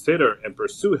to consider and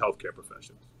pursue healthcare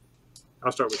professions?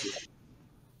 I'll start with you.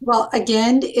 Well,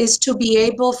 again, is to be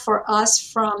able for us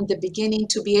from the beginning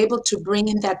to be able to bring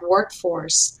in that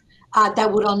workforce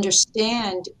that would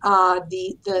understand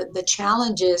the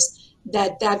challenges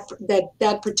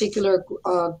that particular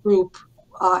group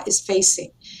is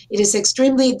facing. It is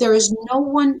there is no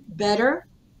one better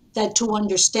that to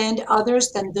understand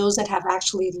others than those that have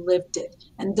actually lived it,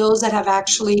 and those that have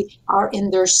actually are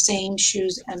in their same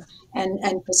shoes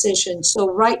and position. So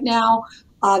right now,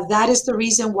 that is the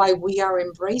reason why we are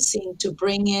embracing to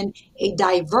bring in a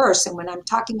diverse, and when I'm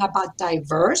talking about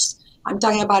diverse, I'm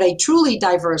talking about a truly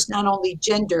diverse, not only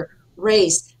gender,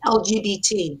 race,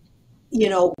 LGBT,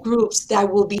 groups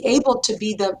that will be able to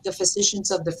be the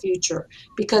physicians of the future,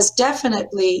 because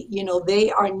definitely, they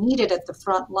are needed at the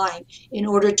front line in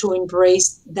order to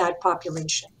embrace that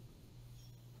population.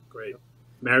 Great.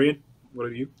 Marion, what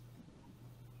are you?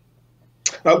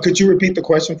 Could you repeat the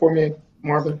question for me,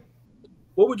 Marvin?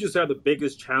 What would you say are the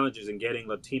biggest challenges in getting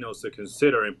Latinos to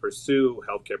consider and pursue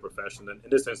healthcare professions? And in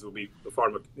this sense, it would be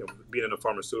being in the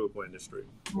pharmaceutical industry.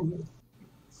 Mm-hmm.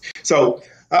 So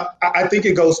I think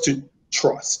it goes to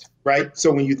trust, right?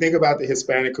 So when you think about the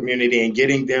Hispanic community and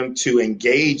getting them to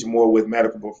engage more with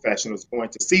medical professionals, going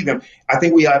to see them, I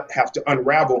think we have to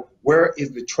unravel where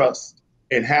is the trust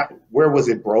and where was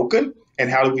it broken, and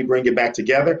how do we bring it back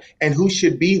together, and who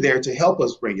should be there to help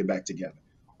us bring it back together?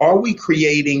 Are we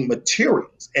creating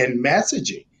materials and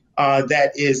messaging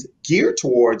that is geared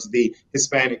towards the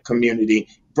Hispanic community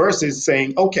versus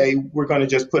saying, okay, we're going to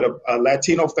just put a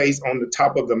Latino face on the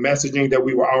top of the messaging that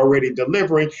we were already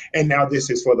delivering, and now this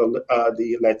is for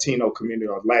the Latino community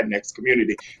or Latinx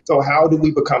community. So how do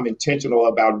we become intentional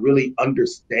about really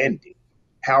understanding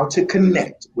how to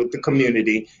connect with the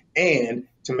community and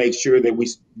to make sure that we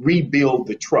rebuild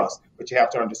the trust? But you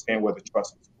have to understand where the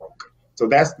trust was broken. So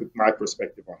that's my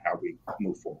perspective on how we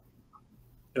move forward.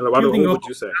 And Eduardo, what would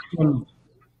you say?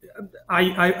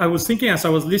 I was thinking as I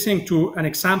was listening to an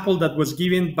example that was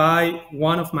given by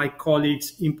one of my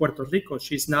colleagues in Puerto Rico.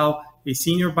 She's now a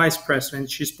senior vice president.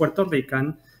 She's Puerto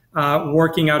Rican,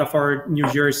 working out of our New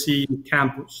Jersey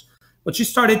campus. But she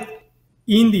started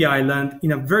in the island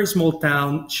in a very small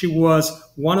town. She was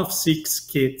one of 6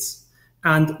 kids.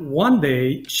 And one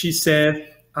day she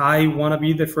said, I want to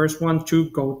be the first one to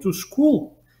go to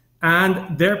school.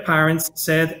 And their parents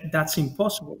said, that's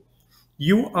impossible.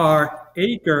 You are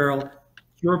a girl.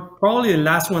 You're probably the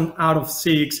last one out of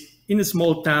 6 in a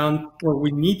small town where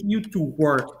we need you to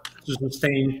work to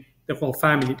sustain the whole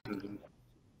family.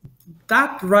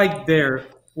 That right there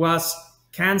was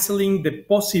canceling the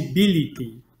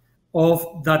possibility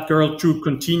of that girl to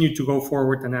continue to go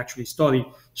forward and actually study.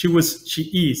 She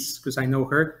is, because I know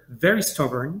her, very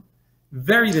stubborn,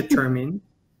 very determined,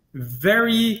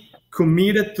 very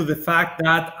committed to the fact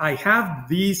that I have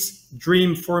this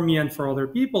dream for me and for other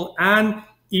people. And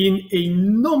in a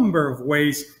number of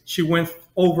ways, she went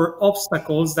over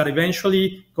obstacles that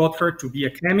eventually got her to be a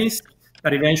chemist,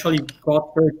 that eventually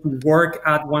got her to work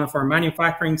at one of our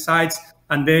manufacturing sites.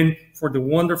 And then for the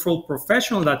wonderful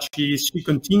professional that she is, she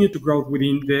continued to grow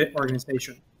within the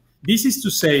organization. This is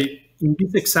to say, in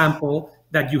this example,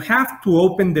 that you have to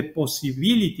open the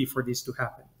possibility for this to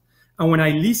happen. And when I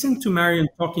listen to Marion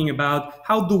talking about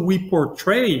how do we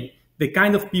portray the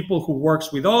kind of people who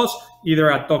works with us,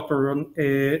 either at Dr.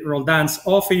 Roldan's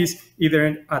office,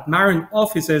 either at Marion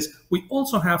offices, we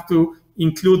also have to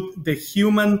include the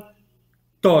human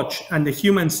touch and the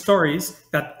human stories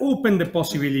that open the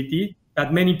possibility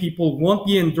that many people won't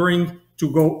be enduring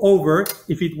to go over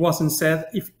if it wasn't said,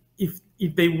 if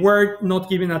they were not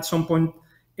given at some point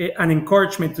an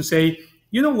encouragement to say,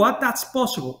 you know what, that's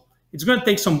possible. It's going to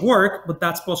take some work, but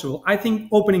that's possible. I think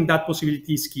opening that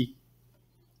possibility is key.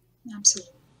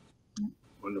 Absolutely.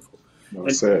 Wonderful. Well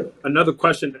said. Another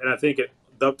question, and I think it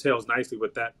dovetails nicely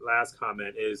with that last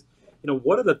comment, is,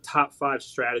 what are the top 5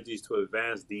 strategies to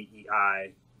advance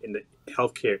DEI in the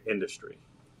healthcare industry?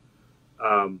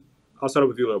 I'll start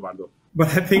with you, Eduardo. But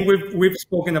I think we've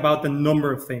spoken about a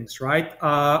number of things, right?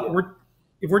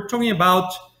 If we're talking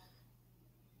about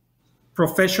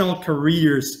professional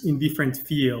careers in different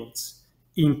fields,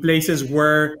 in places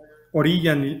where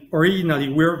originally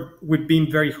we've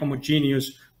been very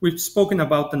homogeneous, we've spoken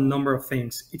about a number of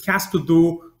things. It has to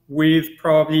do with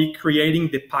probably creating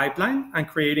the pipeline and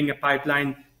creating a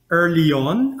pipeline early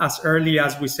on, as early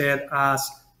as we said, as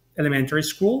elementary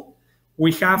school.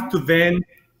 We have to then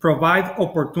provide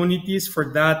opportunities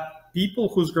for that people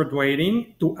who's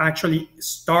graduating to actually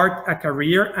start a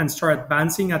career and start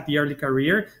advancing at the early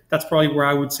career. That's probably where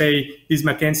I would say this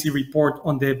McKinsey report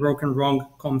on the broken rung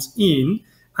comes in.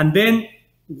 And then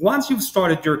once you've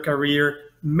started your career,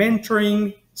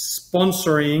 mentoring,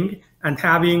 sponsoring, and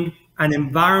having an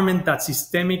environment that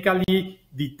systemically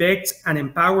detects and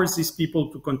empowers these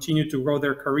people to continue to grow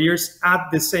their careers at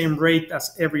the same rate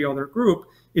as every other group,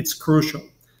 it's crucial.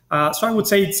 So I would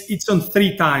say it's on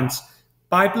 3 times: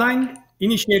 pipeline,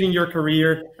 initiating your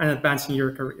career, and advancing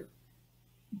your career.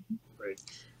 Great.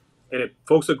 And if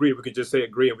folks agree, we could just say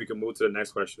agree and we can move to the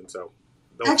next question. So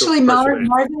actually, Marvin,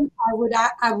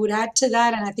 I would add to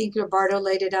that, and I think Roberto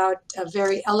laid it out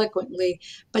very eloquently.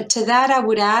 But to that, I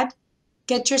would add,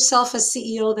 get yourself a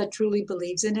CEO that truly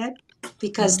believes in it,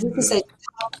 because this is a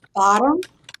top bottom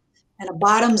and a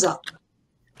bottoms up.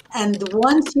 And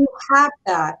once you have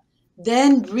that,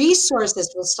 then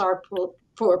resources will start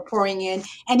pouring in,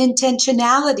 and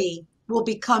intentionality will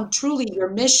become truly your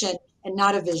mission and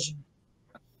not a vision.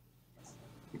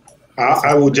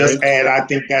 I will just add, I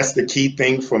think that's the key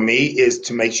thing for me, is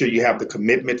to make sure you have the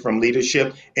commitment from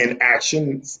leadership in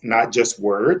actions, not just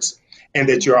words, and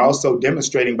that you're also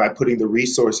demonstrating by putting the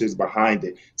resources behind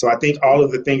it. So I think all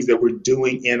of the things that we're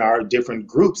doing in our different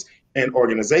groups and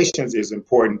organizations is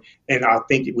important. And I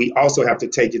think we also have to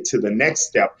take it to the next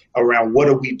step around what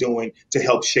are we doing to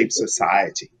help shape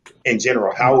society in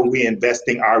general? How are we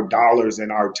investing our dollars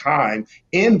and our time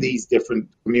in these different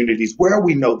communities where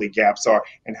we know the gaps are,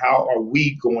 and how are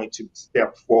we going to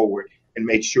step forward and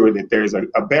make sure that there's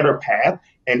a better path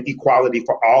and equality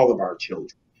for all of our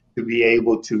children to be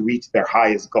able to reach their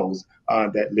highest goals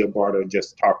that Leobardo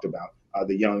just talked about.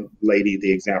 the young lady,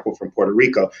 the example from Puerto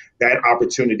Rico, that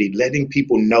opportunity, letting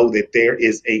people know that there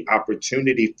is an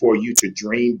opportunity for you to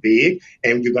dream big,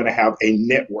 and you're going to have a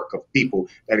network of people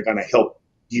that are going to help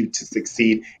you to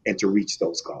succeed and to reach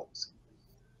those goals.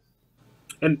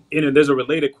 And there's a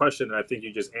related question that I think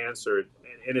you just answered,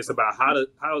 and it's about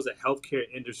how is the healthcare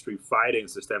industry fighting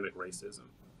systemic racism?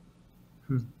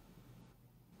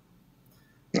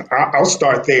 I'll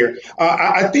start there.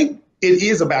 I think it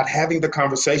is about having the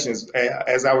conversations.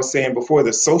 As I was saying before,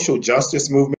 the social justice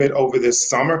movement over this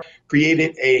summer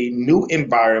created a new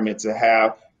environment to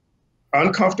have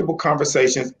uncomfortable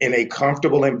conversations in a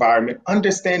comfortable environment,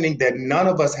 understanding that none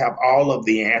of us have all of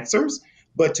the answers,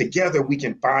 but together we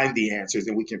can find the answers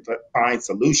and we can find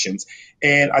solutions.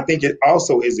 And I think it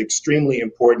also is extremely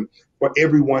important for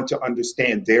everyone to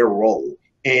understand their role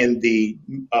in the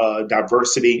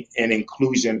diversity and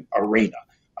inclusion arena.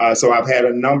 So I've had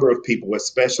a number of people,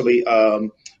 especially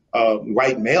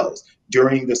white males,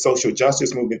 during the social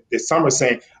justice movement this summer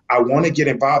saying, I want to get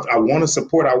involved, I want to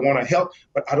support, I want to help,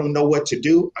 but I don't know what to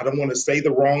do. I don't want to say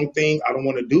the wrong thing. I don't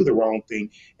want to do the wrong thing.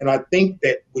 And I think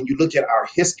that when you look at our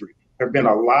history, there have been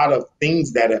a lot of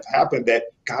things that have happened that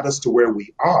got us to where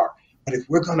we are. But if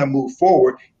we're going to move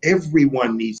forward,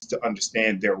 everyone needs to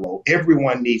understand their role.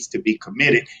 Everyone needs to be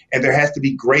committed. And there has to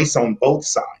be grace on both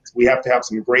sides. We have to have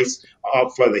some grace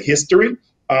for the history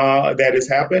that has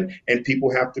happened. And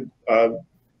people have to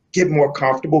get more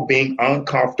comfortable being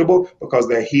uncomfortable because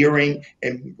they're hearing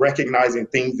and recognizing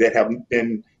things that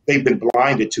they've been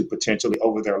blinded to potentially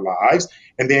over their lives.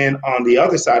 And then on the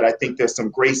other side, I think there's some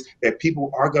grace that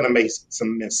people are going to make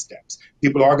some missteps.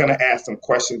 People are going to ask some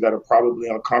questions that are probably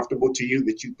uncomfortable to you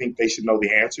that you think they should know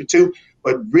the answer to,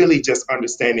 but really just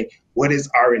understanding what is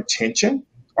our intention.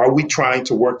 Are we trying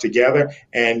to work together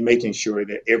and making sure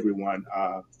that everyone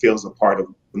feels a part of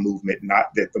the movement, not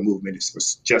that the movement is for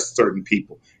just certain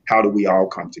people? How do we all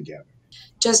come together?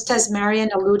 Just as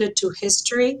Marion alluded to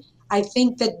history, I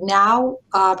think that now,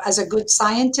 as a good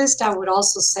scientist, I would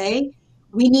also say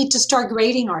we need to start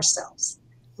grading ourselves.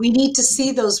 We need to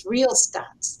see those real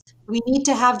stats. We need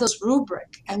to have those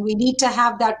rubric, and we need to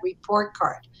have that report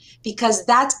card, because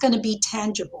that's going to be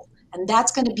tangible and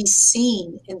that's going to be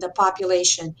seen in the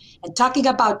population. And talking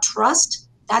about trust,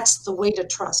 that's the way to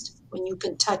trust, when you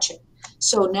can touch it.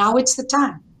 So now it's the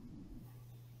time.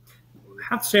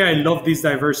 I have to say I love this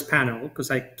diverse panel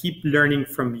because I keep learning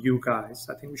from you guys.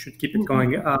 I think we should keep it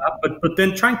going. But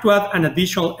then trying to add an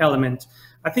additional element,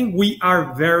 I think we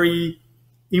are very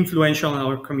influential in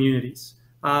our communities.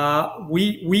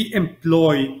 We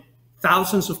employ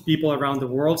thousands of people around the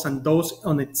world, and those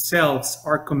on itself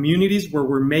are communities where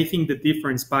we're making the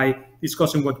difference by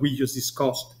discussing what we just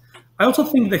discussed. I also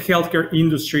think the healthcare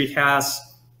industry has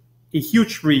a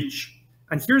huge reach,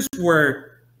 and here's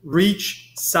where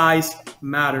reach, size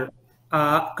matter,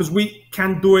 because we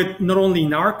can do it not only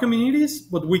in our communities,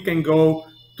 but we can go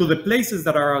to the places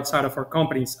that are outside of our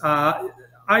companies.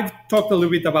 I've talked a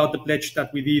little bit about the pledge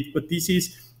that we did, but this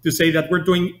is to say that we're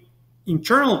doing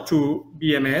internal to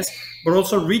BMS, but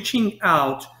also reaching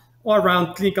out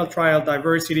around clinical trial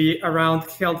diversity, around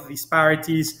health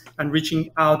disparities, and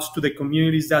reaching out to the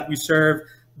communities that we serve,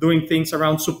 doing things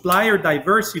around supplier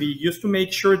diversity, just to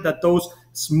make sure that those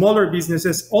smaller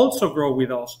businesses also grow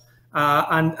with us.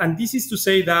 And this is to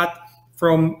say that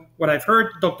from what I've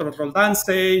heard Dr. Roldan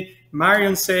say,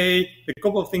 Marion say, the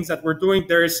couple of things that we're doing,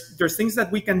 there's things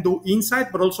that we can do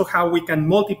inside, but also how we can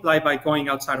multiply by going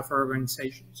outside of our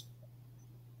organizations.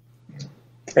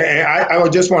 And I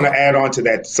would just want to add on to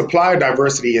that. Supplier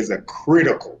diversity is a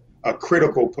critical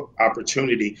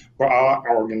opportunity for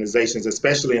our organizations,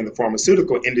 especially in the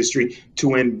pharmaceutical industry,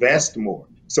 to invest more.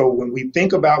 So when we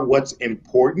think about what's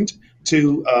important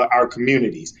to our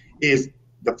communities is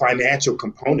the financial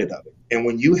component of it. And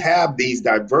when you have these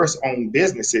diverse owned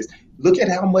businesses, look at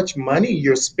how much money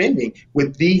you're spending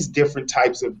with these different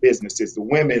types of businesses, the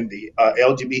women, the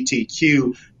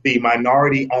LGBTQ, the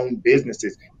minority owned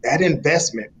businesses. That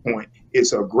investment point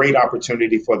is a great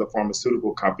opportunity for the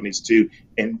pharmaceutical companies to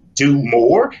do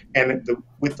more. And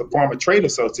with the Pharma Trade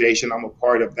Association, I'm a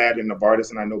part of that in Novartis,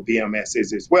 and I know BMS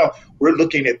is as well. We're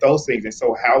looking at those things. And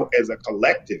so how, as a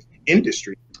collective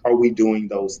industry, are we doing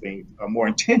those things more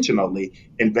intentionally,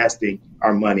 investing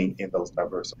our money in those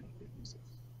diverse businesses?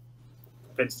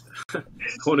 I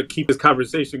want to keep this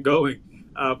conversation going,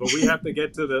 but we have to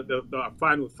get to the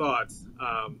final thoughts.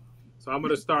 So I'm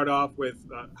going to start off with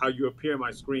how you appear on my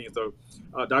screen. So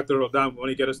Dr. Roldan, want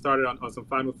to get us started on some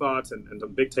final thoughts and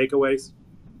some big takeaways?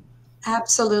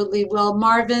 Absolutely. Well,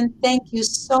 Marvin, thank you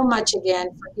so much again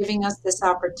for giving us this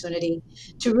opportunity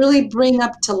to really bring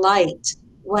up to light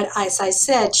what, as I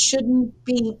said, shouldn't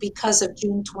be because of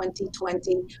June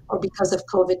 2020 or because of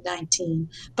COVID-19,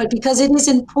 but because it is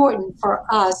important for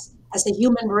us as a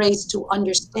human race to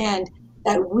understand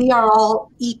that we are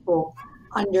all equal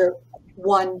under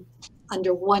one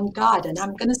under one God. And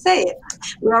I'm going to say it.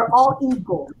 We are all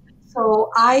equal. So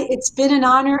it's been an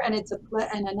honor, and it's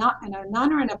an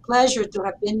honor and a pleasure to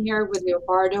have been here with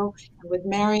Leopardo and with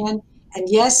Marian. And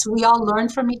yes, we all learn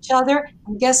from each other.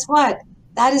 And guess what?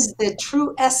 That is the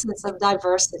true essence of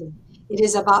diversity. It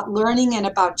is about learning and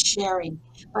about sharing.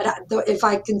 But if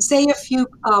I can say a few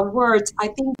words, I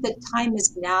think the time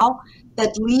is now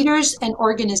that leaders and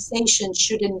organizations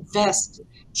should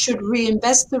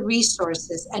reinvest the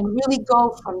resources and really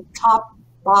go from top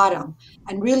bottom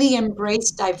and really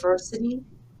embrace diversity,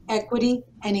 equity,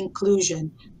 and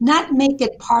inclusion. Not make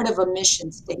it part of a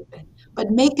mission statement,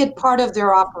 but make it part of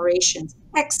their operations.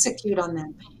 Execute on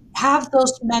them. Have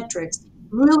those metrics.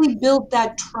 Really build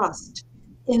that trust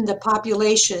in the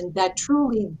population that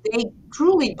they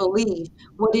truly believe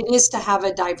what it is to have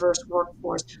a diverse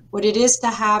workforce, what it is to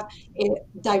have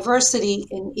diversity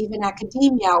in even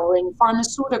academia or in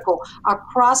pharmaceutical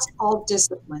across all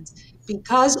disciplines.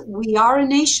 Because we are a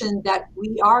nation that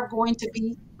we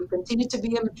continue to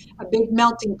be a big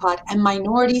melting pot, and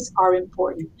minorities are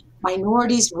important.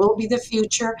 Minorities will be the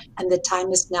future, and the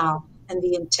time is now, and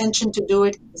the intention to do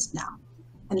it is now.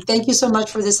 And thank you so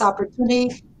much for this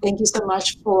opportunity. Thank you so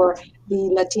much for the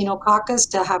Latino Caucus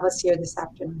to have us here this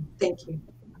afternoon. Thank you.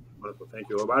 Wonderful. Thank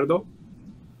you, Eduardo.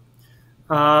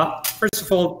 First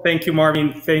of all, thank you,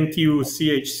 Marvin. Thank you,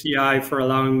 CHCI, for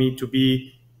allowing me to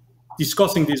be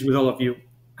discussing this with all of you.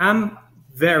 I'm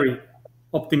very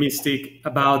optimistic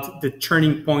about the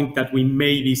turning point that we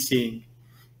may be seeing,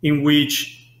 in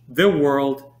which the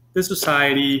world, the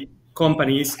society,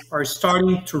 companies are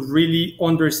starting to really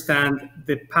understand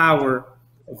the power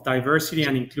of diversity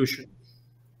and inclusion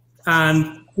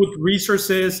and put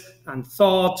resources and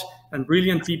thought and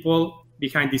brilliant people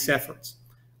behind these efforts.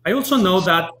 I also know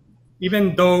that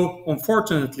even though,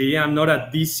 unfortunately, I'm not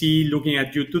at DC looking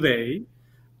at you today,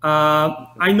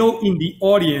 I know in the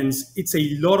audience, it's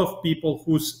a lot of people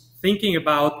who's thinking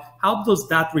about how does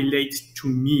that relate to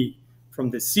me,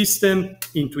 from the system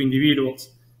into individuals.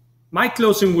 My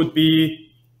closing would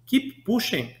be, keep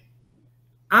pushing.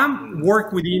 I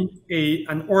work within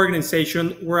an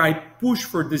organization where I push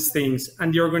for these things,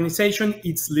 and the organization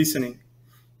is listening.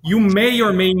 You may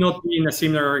or may not be in a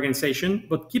similar organization,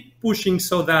 but keep pushing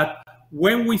so that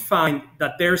when we find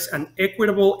that there's an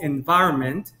equitable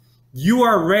environment, you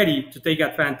are ready to take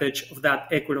advantage of that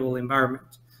equitable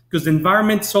environment. Because the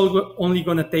environment is only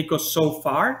going to take us so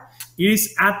far. It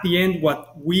is at the end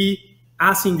what we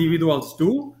as individuals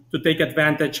do to take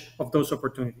advantage of those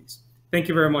opportunities. Thank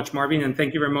you very much, Marvin, and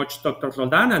thank you very much, Dr.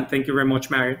 Roldan, and thank you very much,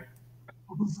 Marian.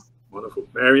 Wonderful.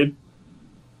 Marian?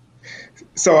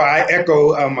 So I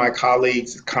echo my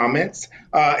colleagues' comments,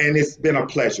 and it's been a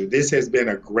pleasure. This has been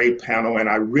a great panel, and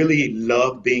I really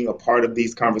love being a part of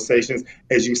these conversations.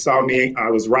 As you saw me, I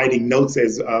was writing notes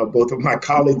as both of my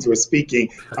colleagues were speaking,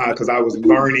 because I was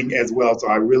learning as well, so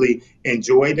I really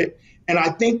enjoyed it. And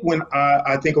I think when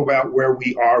I think about where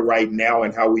we are right now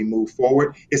and how we move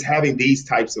forward, is having these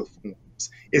types of forums,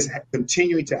 is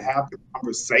continuing to have the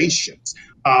conversations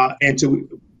and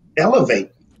to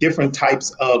elevate different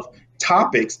types of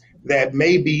topics that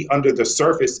may be under the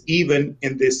surface, even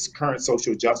in this current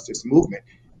social justice movement.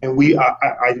 And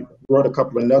I wrote a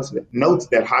couple of notes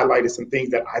that highlighted some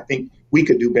things that I think we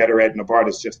could do better at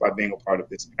Novartis just by being a part of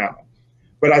this panel.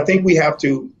 But I think we have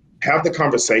to have the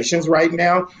conversations right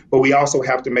now, but we also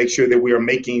have to make sure that we are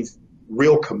making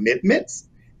real commitments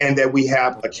and that we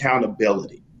have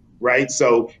accountability, right?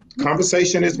 So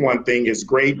conversation is one thing, it's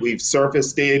great. We've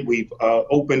surfaced it, we've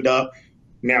opened up.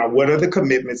 Now, what are the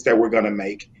commitments that we're going to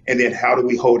make? And then how do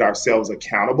we hold ourselves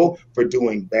accountable for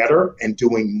doing better and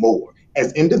doing more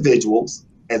as individuals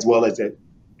as well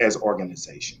as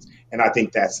organizations? And I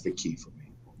think that's the key for me.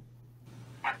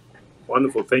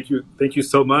 Wonderful. Thank you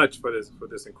so much for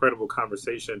this incredible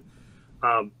conversation.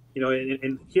 And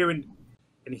hearing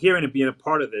and being a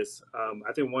part of this,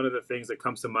 I think one of the things that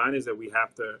comes to mind is that we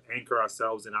have to anchor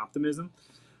ourselves in optimism,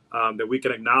 that we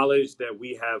can acknowledge that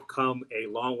we have come a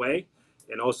long way,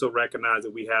 and also recognize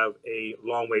that we have a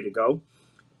long way to go,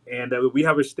 and that we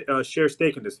have a shared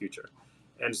stake in this future.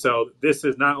 And so this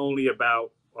is not only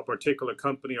about a particular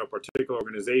company or a particular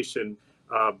organization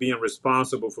being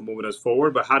responsible for moving us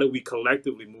forward, but how do we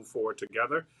collectively move forward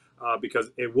together? Because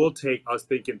it will take us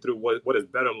thinking through what does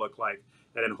better look like,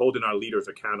 and then holding our leaders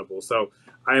accountable. So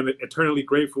I am eternally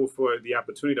grateful for the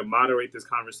opportunity to moderate this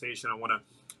conversation. I want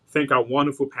to Thank our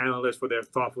wonderful panelists for their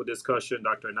thoughtful discussion,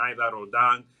 Dr. Naida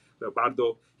Roldan,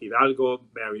 Leobardo Hidalgo,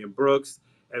 Marion Brooks,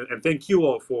 and thank you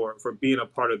all for being a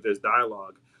part of this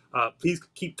dialogue. Please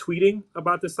keep tweeting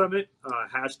about the summit,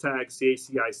 hashtag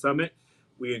CHCI Summit.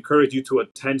 We encourage you to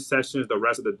attend sessions the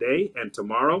rest of the day and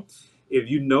tomorrow. If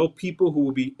you know people who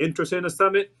will be interested in the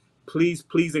summit, please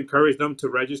encourage them to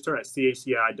register at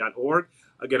chci.org.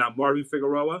 Again, I'm Marvin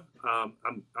Figueroa.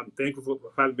 I'm thankful for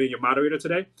having been your moderator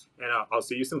today, and I'll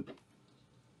see you soon.